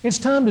 It's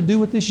time to do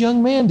what this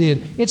young man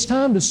did. It's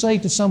time to say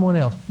to someone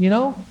else, you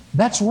know,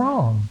 that's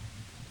wrong.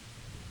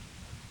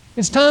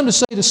 It's time to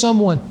say to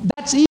someone,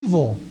 that's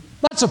evil.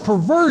 That's a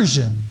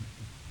perversion.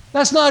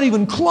 That's not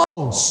even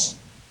close.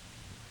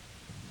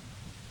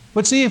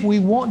 But see, if we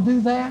won't do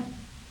that,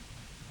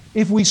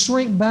 if we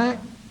shrink back,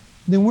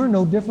 then we're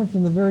no different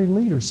than the very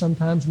leaders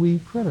sometimes we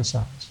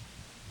criticize.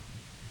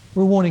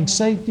 We're wanting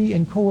safety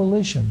and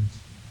coalitions.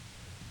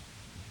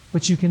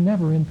 But you can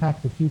never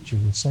impact the future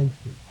with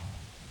safety.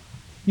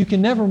 You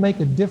can never make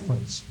a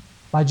difference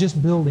by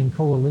just building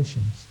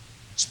coalitions.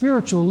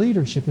 Spiritual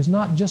leadership is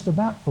not just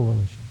about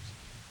coalitions.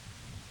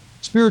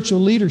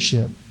 Spiritual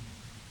leadership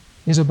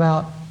is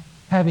about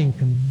having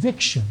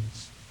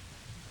convictions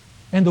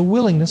and the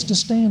willingness to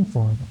stand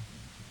for them.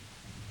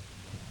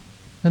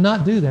 To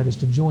not do that is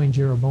to join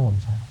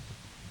Jeroboam's house,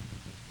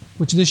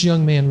 which this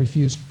young man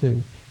refused to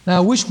do. Now,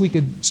 I wish we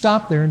could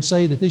stop there and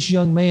say that this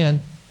young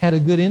man had a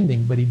good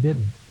ending, but he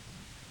didn't.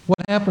 What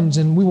happens,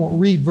 and we won't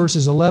read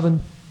verses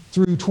 11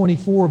 through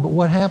 24, but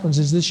what happens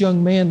is this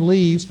young man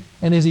leaves,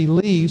 and as he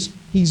leaves,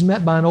 he's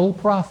met by an old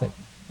prophet.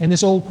 And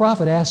this old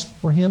prophet asks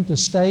for him to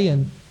stay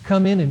and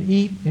come in and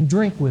eat and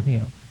drink with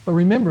him. But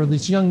remember,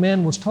 this young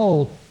man was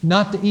told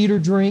not to eat or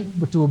drink,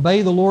 but to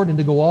obey the Lord and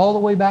to go all the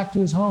way back to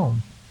his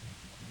home.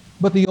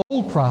 But the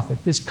old prophet,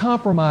 this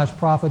compromised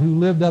prophet who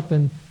lived up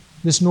in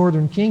this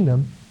northern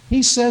kingdom,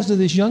 he says to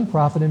this young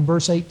prophet in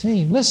verse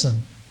 18,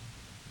 listen,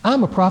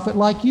 I'm a prophet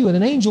like you, and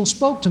an angel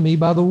spoke to me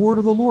by the word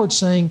of the Lord,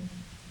 saying,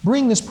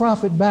 bring this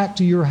prophet back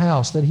to your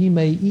house that he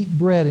may eat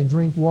bread and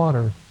drink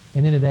water.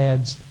 And then it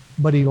adds,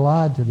 but he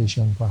lied to this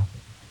young prophet.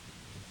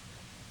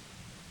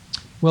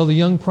 Well, the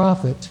young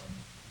prophet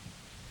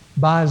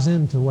buys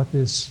into what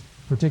this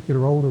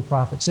particular older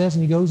prophet says,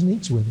 and he goes and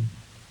eats with him.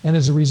 And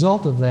as a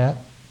result of that,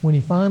 when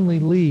he finally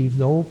leaves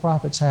the old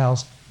prophet's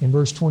house, in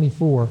verse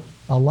 24,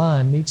 a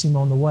lion meets him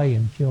on the way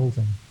and kills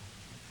him.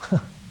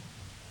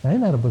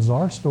 Ain't that a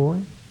bizarre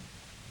story?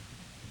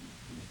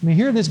 I mean,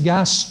 here this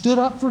guy stood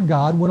up for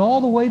God, went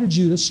all the way to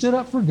Judah, stood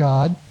up for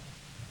God,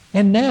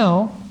 and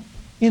now,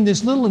 in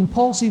this little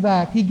impulsive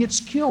act, he gets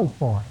killed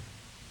for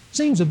it.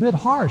 Seems a bit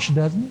harsh,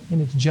 doesn't it,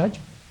 in its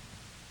judgment?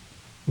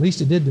 At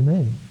least it did to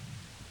me.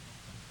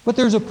 But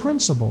there's a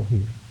principle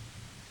here.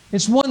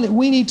 It's one that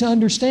we need to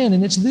understand,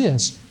 and it's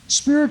this.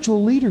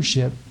 Spiritual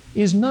leadership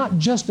is not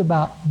just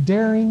about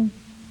daring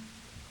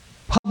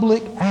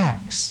public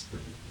acts,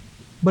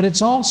 but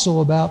it's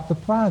also about the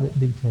private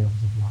details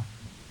of life.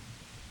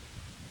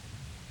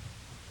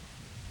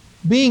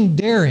 Being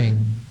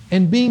daring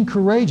and being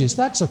courageous,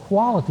 that's a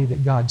quality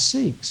that God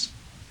seeks.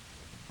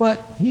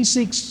 But He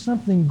seeks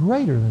something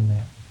greater than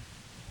that.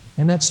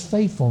 And that's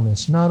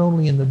faithfulness, not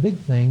only in the big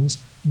things,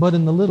 but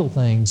in the little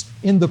things,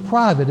 in the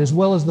private as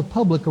well as the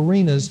public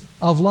arenas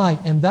of life.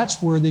 And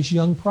that's where this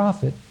young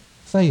prophet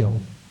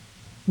failed.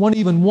 One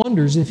even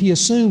wonders if he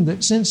assumed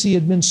that since he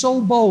had been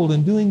so bold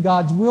in doing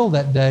God's will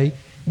that day,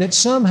 that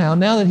somehow,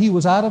 now that he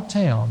was out of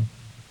town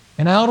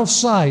and out of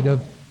sight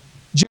of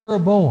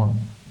Jeroboam,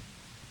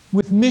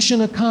 with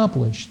mission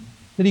accomplished,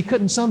 that he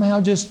couldn't somehow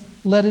just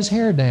let his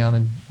hair down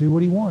and do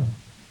what he wanted.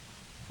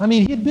 I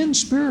mean, he had been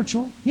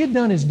spiritual. He had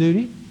done his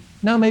duty.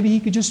 Now maybe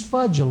he could just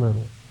fudge a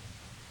little.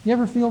 You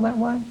ever feel that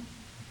way?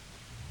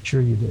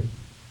 Sure you do.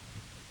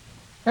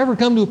 Ever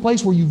come to a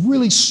place where you've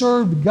really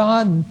served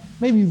God and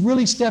maybe you've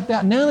really stepped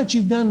out? Now that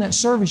you've done that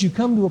service, you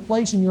come to a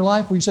place in your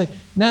life where you say,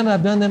 now that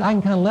I've done that, I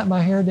can kind of let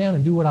my hair down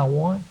and do what I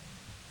want.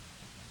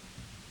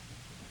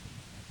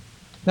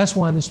 That's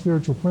why this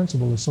spiritual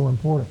principle is so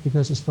important,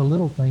 because it's the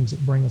little things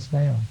that bring us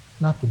down,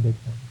 not the big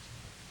things.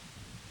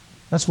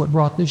 That's what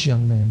brought this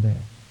young man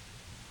down.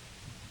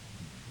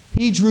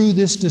 He drew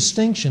this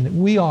distinction that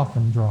we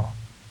often draw.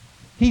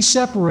 He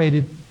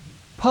separated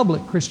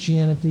public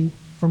Christianity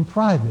from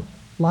private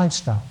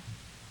lifestyle.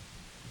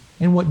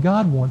 And what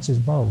God wants is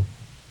both.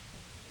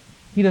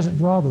 He doesn't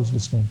draw those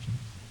distinctions.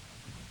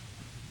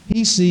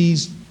 He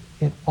sees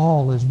it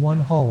all as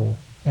one whole,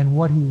 and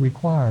what He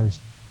requires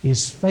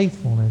is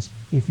faithfulness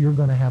if you're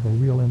going to have a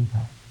real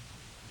impact.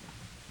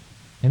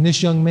 And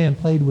this young man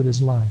played with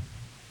his life.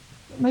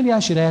 maybe I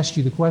should ask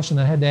you the question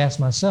I had to ask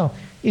myself.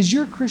 Is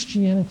your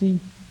Christianity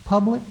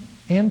public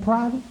and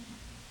private?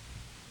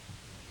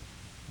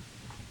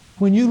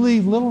 When you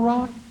leave Little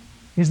Rock,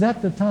 is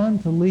that the time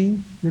to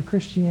leave your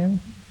Christianity?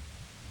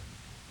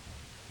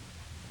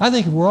 I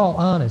think if we're all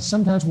honest,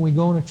 sometimes when we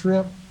go on a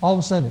trip, all of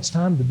a sudden it's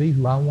time to be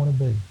who I want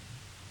to be.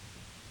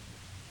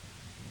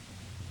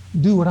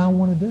 Do what I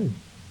want to do.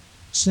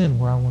 Sin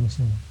where I want to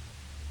sin.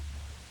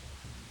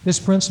 This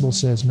principle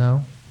says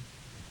no.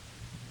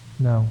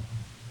 No.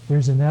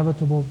 There's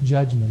inevitable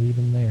judgment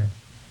even there.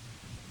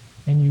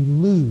 And you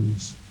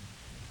lose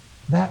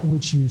that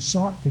which you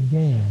sought to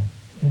gain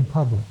in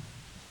public.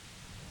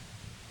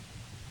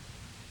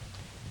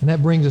 And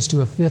that brings us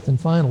to a fifth and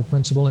final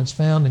principle, and it's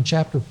found in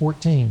chapter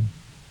 14.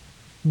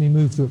 Let me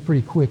move through it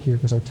pretty quick here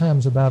because our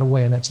time's about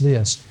away, and that's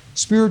this.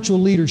 Spiritual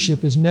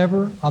leadership is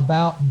never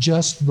about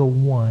just the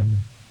one.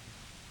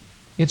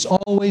 It's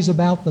always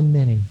about the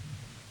many.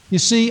 You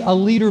see, a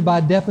leader by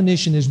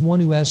definition is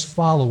one who has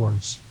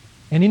followers.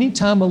 And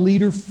anytime a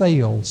leader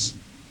fails,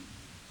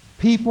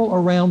 people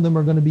around them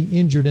are going to be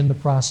injured in the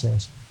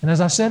process. And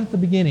as I said at the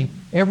beginning,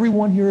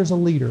 everyone here is a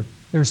leader.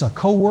 There's a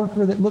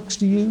coworker that looks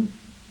to you.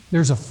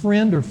 There's a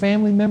friend or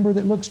family member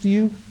that looks to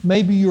you.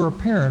 Maybe you're a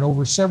parent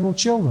over several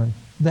children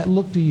that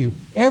look to you.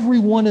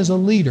 Everyone is a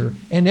leader,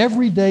 and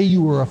every day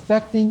you are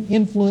affecting,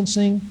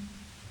 influencing,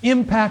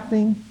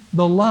 impacting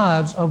the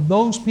lives of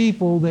those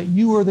people that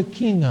you are the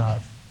king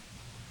of.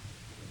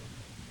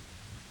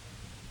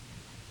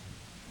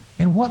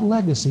 And what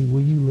legacy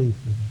will you leave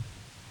for them?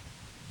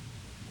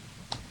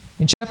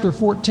 In chapter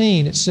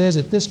 14, it says,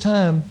 at this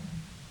time,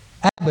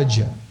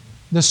 Abijah,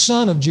 the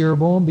son of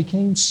Jeroboam,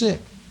 became sick.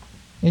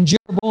 And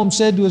Jeroboam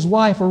said to his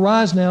wife,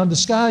 arise now and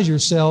disguise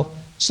yourself,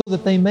 so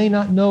that they may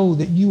not know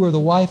that you are the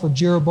wife of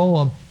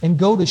Jeroboam, and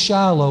go to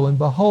Shiloh, and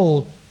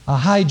behold,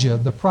 Ahijah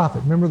the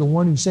prophet, remember the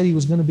one who said he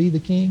was going to be the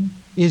king,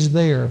 is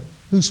there,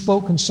 who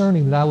spoke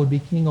concerning that I would be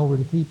king over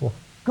the people.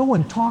 Go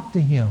and talk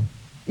to him.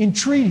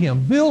 Entreat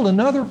him. Build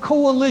another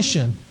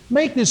coalition.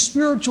 Make this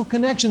spiritual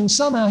connection, and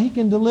somehow he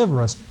can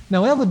deliver us.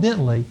 Now,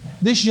 evidently,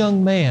 this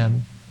young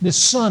man, this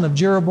son of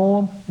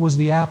Jeroboam, was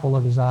the apple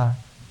of his eye.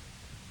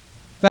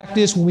 Fact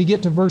is, when we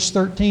get to verse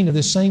 13 of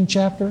this same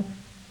chapter,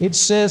 it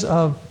says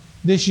of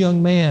this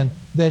young man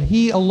that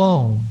he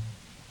alone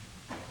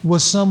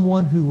was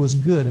someone who was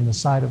good in the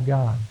sight of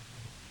God.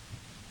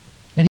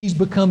 And he's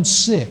become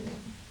sick.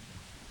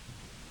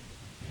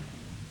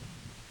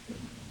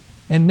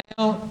 And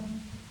now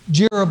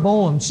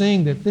Jeroboam,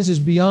 seeing that this is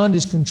beyond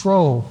his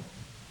control,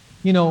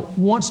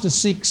 wants to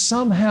seek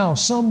somehow,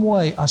 some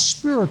way, a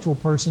spiritual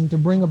person to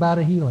bring about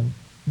a healing.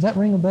 Does that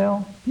ring a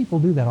bell? People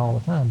do that all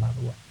the time, by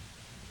the way.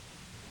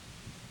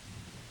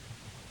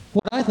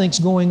 What I think is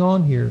going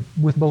on here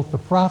with both the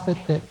prophet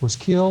that was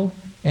killed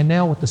and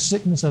now with the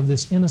sickness of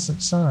this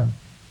innocent son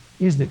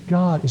is that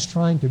God is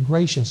trying to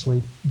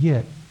graciously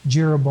get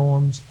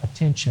Jeroboam's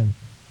attention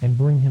and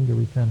bring him to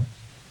repentance.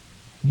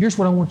 And here's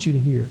what I want you to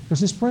hear, because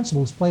this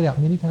principle is played out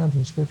many times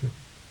in Scripture.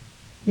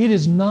 It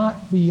is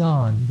not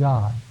beyond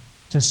God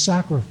to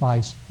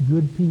sacrifice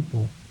good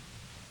people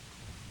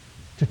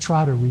to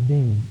try to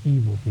redeem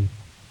evil people.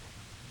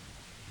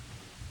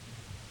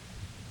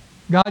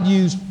 God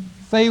used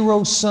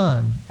Pharaoh's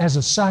son as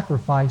a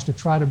sacrifice to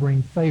try to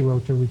bring Pharaoh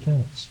to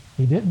repentance.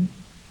 He didn't,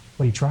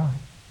 but he tried.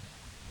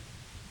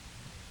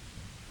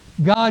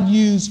 God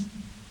used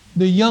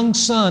the young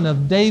son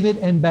of David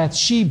and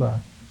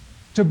Bathsheba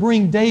to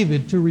bring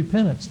David to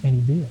repentance,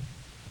 and he did.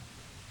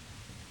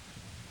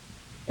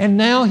 And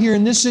now here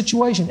in this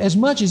situation, as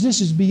much as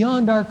this is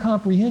beyond our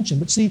comprehension,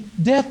 but see,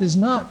 death is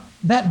not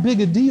that big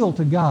a deal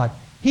to God.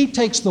 He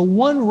takes the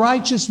one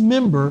righteous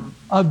member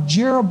of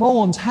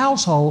Jeroboam's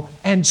household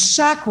and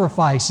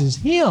sacrifices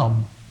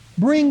him,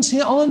 brings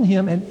on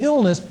him an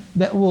illness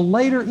that will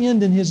later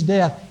end in his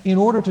death in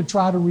order to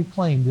try to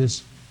reclaim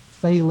this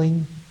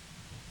failing,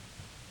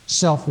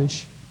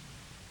 selfish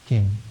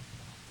king.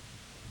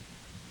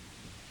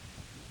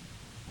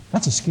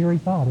 That's a scary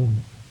thought, isn't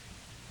it?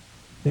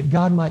 That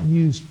God might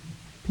use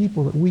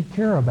people that we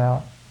care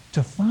about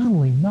to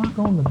finally knock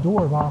on the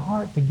door of our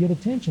heart to get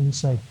attention and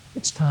say,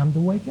 it's time to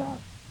wake up.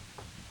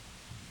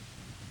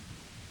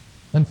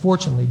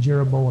 Unfortunately,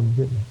 Jeroboam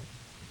didn't.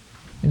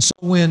 And so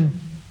when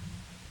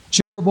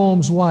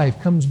Jeroboam's wife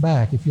comes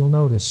back, if you'll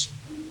notice,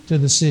 to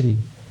the city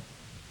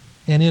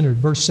and entered,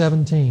 verse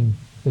 17,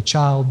 the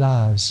child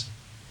dies.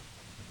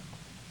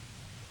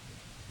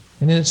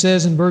 And then it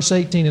says in verse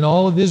 18, and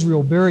all of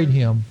Israel buried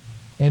him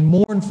and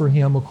mourned for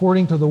him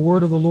according to the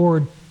word of the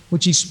Lord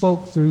which he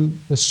spoke through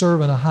the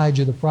servant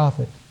Ahijah the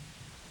prophet.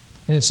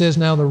 And it says,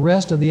 now the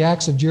rest of the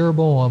acts of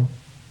Jeroboam,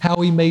 how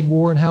he made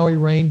war and how he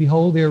reigned,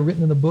 behold, they are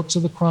written in the books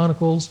of the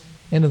Chronicles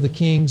and of the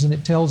Kings, and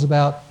it tells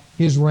about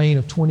his reign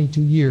of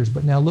 22 years.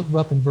 But now look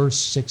up in verse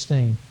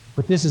 16.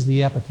 But this is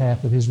the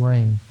epitaph of his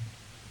reign.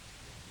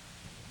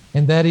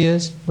 And that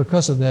is,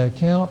 because of the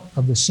account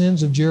of the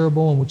sins of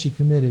Jeroboam which he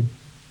committed,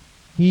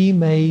 he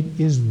made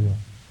Israel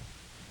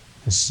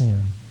to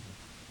sin.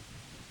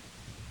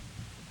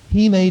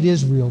 He made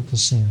Israel to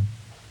sin.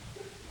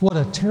 What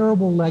a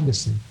terrible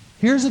legacy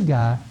Here's a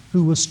guy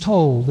who was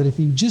told that if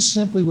he just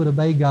simply would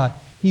obey God,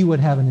 he would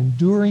have an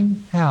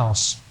enduring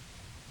house,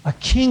 a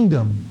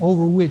kingdom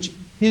over which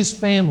his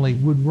family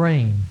would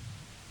reign.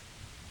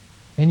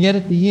 And yet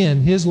at the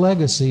end, his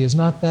legacy is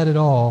not that at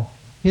all.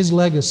 His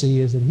legacy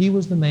is that he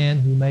was the man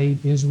who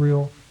made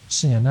Israel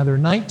sin. Now, there are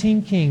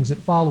 19 kings that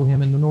follow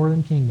him in the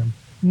northern kingdom.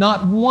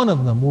 Not one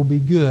of them will be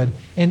good,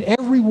 and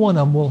every one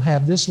of them will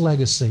have this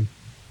legacy.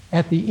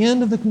 At the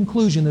end of the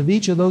conclusion of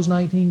each of those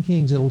 19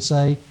 kings, it'll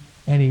say,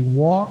 and he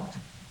walked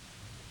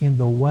in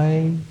the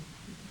way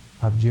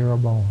of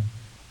Jeroboam.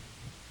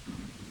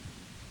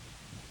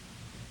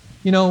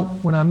 You know,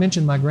 when I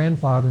mentioned my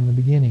grandfather in the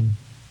beginning,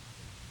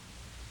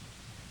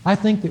 I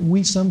think that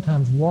we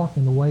sometimes walk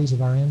in the ways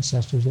of our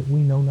ancestors that we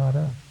know not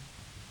of.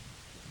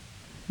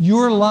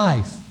 Your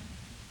life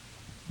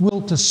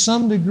will to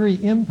some degree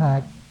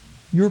impact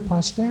your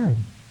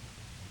posterity.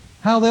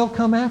 How they'll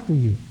come after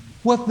you,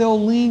 what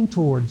they'll lean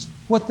towards,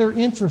 what their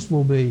interest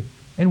will be,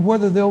 and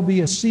whether there'll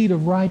be a seed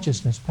of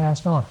righteousness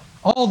passed on.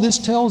 All this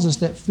tells us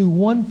that through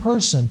one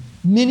person,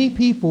 many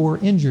people were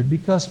injured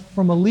because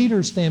from a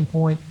leader's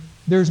standpoint,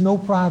 there's no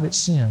private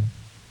sin.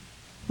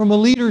 From a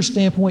leader's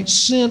standpoint,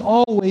 sin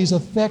always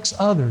affects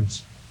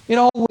others. It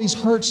always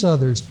hurts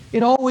others.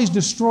 It always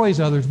destroys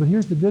others. But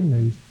here's the good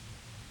news.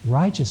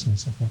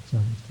 Righteousness affects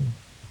others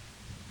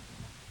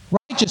too.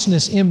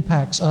 Righteousness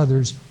impacts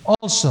others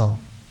also.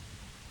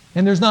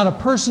 And there's not a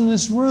person in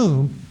this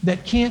room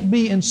that can't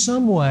be in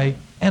some way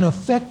an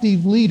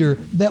effective leader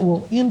that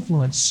will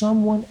influence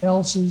someone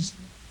else's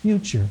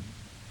future.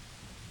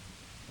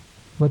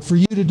 But for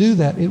you to do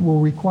that, it will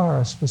require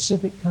a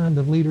specific kind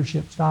of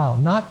leadership style.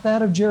 Not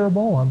that of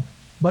Jeroboam,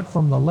 but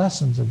from the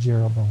lessons of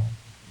Jeroboam.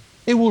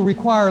 It will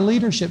require a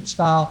leadership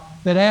style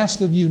that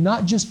asks of you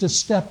not just to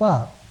step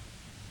up,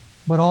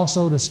 but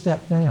also to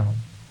step down.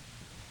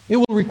 It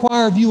will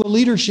require of you a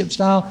leadership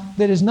style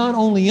that is not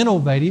only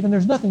innovative, and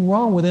there's nothing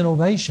wrong with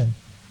innovation,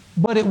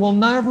 but it will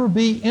never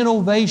be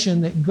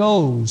innovation that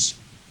goes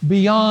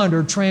beyond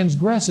or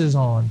transgresses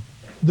on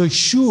the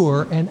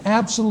sure and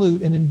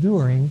absolute and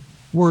enduring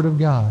Word of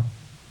God.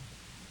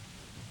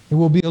 It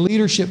will be a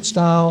leadership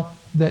style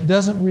that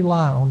doesn't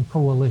rely on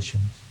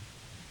coalitions,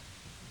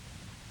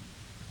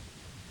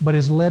 but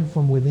is led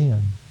from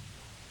within.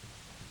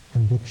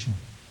 Conviction.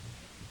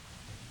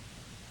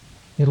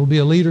 It'll be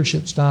a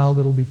leadership style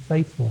that'll be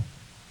faithful,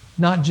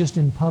 not just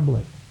in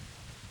public,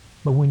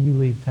 but when you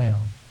leave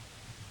town,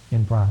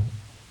 in private.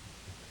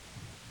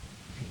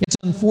 It's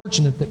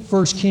unfortunate that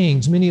 1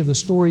 Kings, many of the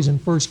stories in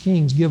 1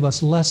 Kings give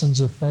us lessons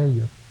of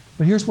failure.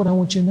 But here's what I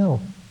want you to know.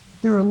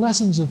 There are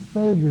lessons of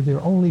failure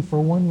there only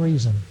for one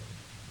reason.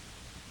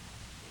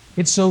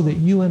 It's so that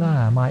you and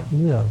I might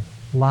live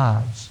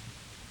lives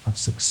of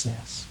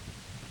success.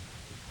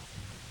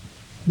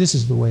 This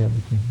is the way of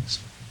the kings.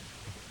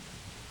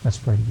 Let's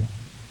pray together.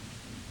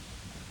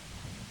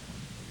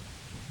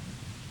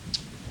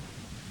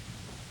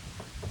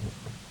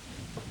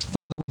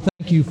 Father, we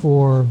thank you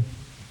for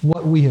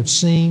what we have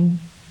seen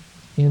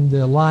in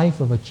the life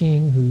of a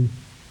king who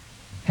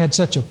had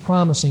such a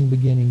promising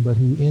beginning but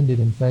who ended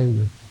in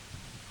failure.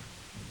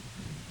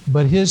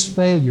 But his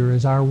failure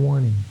is our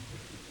warning.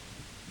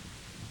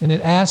 And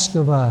it asks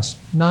of us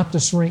not to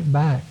shrink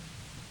back,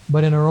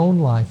 but in our own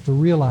life to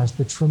realize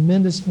the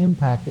tremendous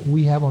impact that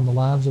we have on the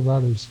lives of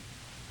others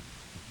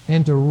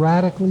and to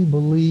radically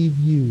believe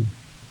you,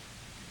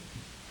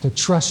 to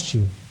trust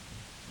you,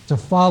 to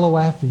follow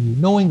after you,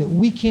 knowing that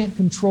we can't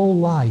control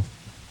life,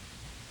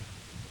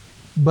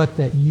 but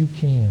that you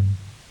can.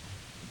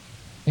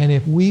 And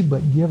if we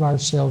but give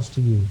ourselves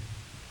to you,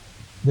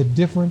 the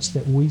difference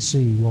that we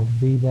see will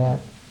be that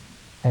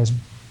as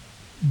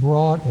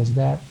broad as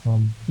that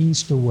from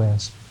east to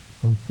west,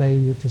 from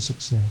failure to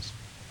success.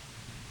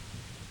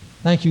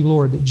 Thank you,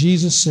 Lord, that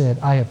Jesus said,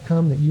 I have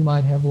come that you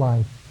might have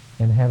life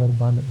and have it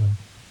abundantly.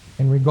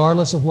 And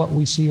regardless of what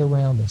we see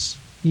around us,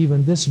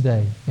 even this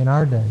day, in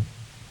our day,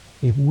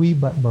 if we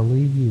but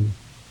believe you,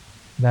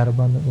 that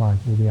abundant life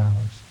will be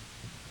ours.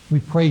 We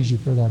praise you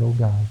for that, O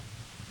God.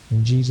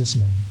 In Jesus'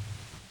 name,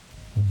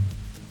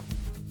 amen.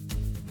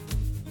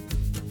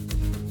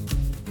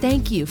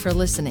 Thank you for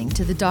listening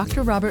to the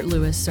Dr. Robert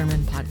Lewis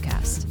Sermon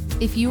Podcast.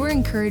 If you were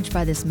encouraged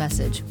by this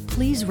message,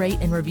 please rate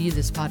and review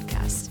this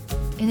podcast.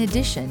 In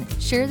addition,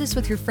 share this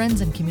with your friends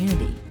and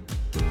community.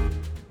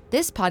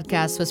 This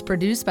podcast was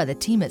produced by the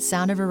team at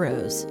Sound of a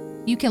Rose.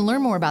 You can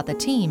learn more about the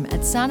team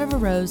at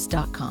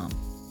soundofarose.com.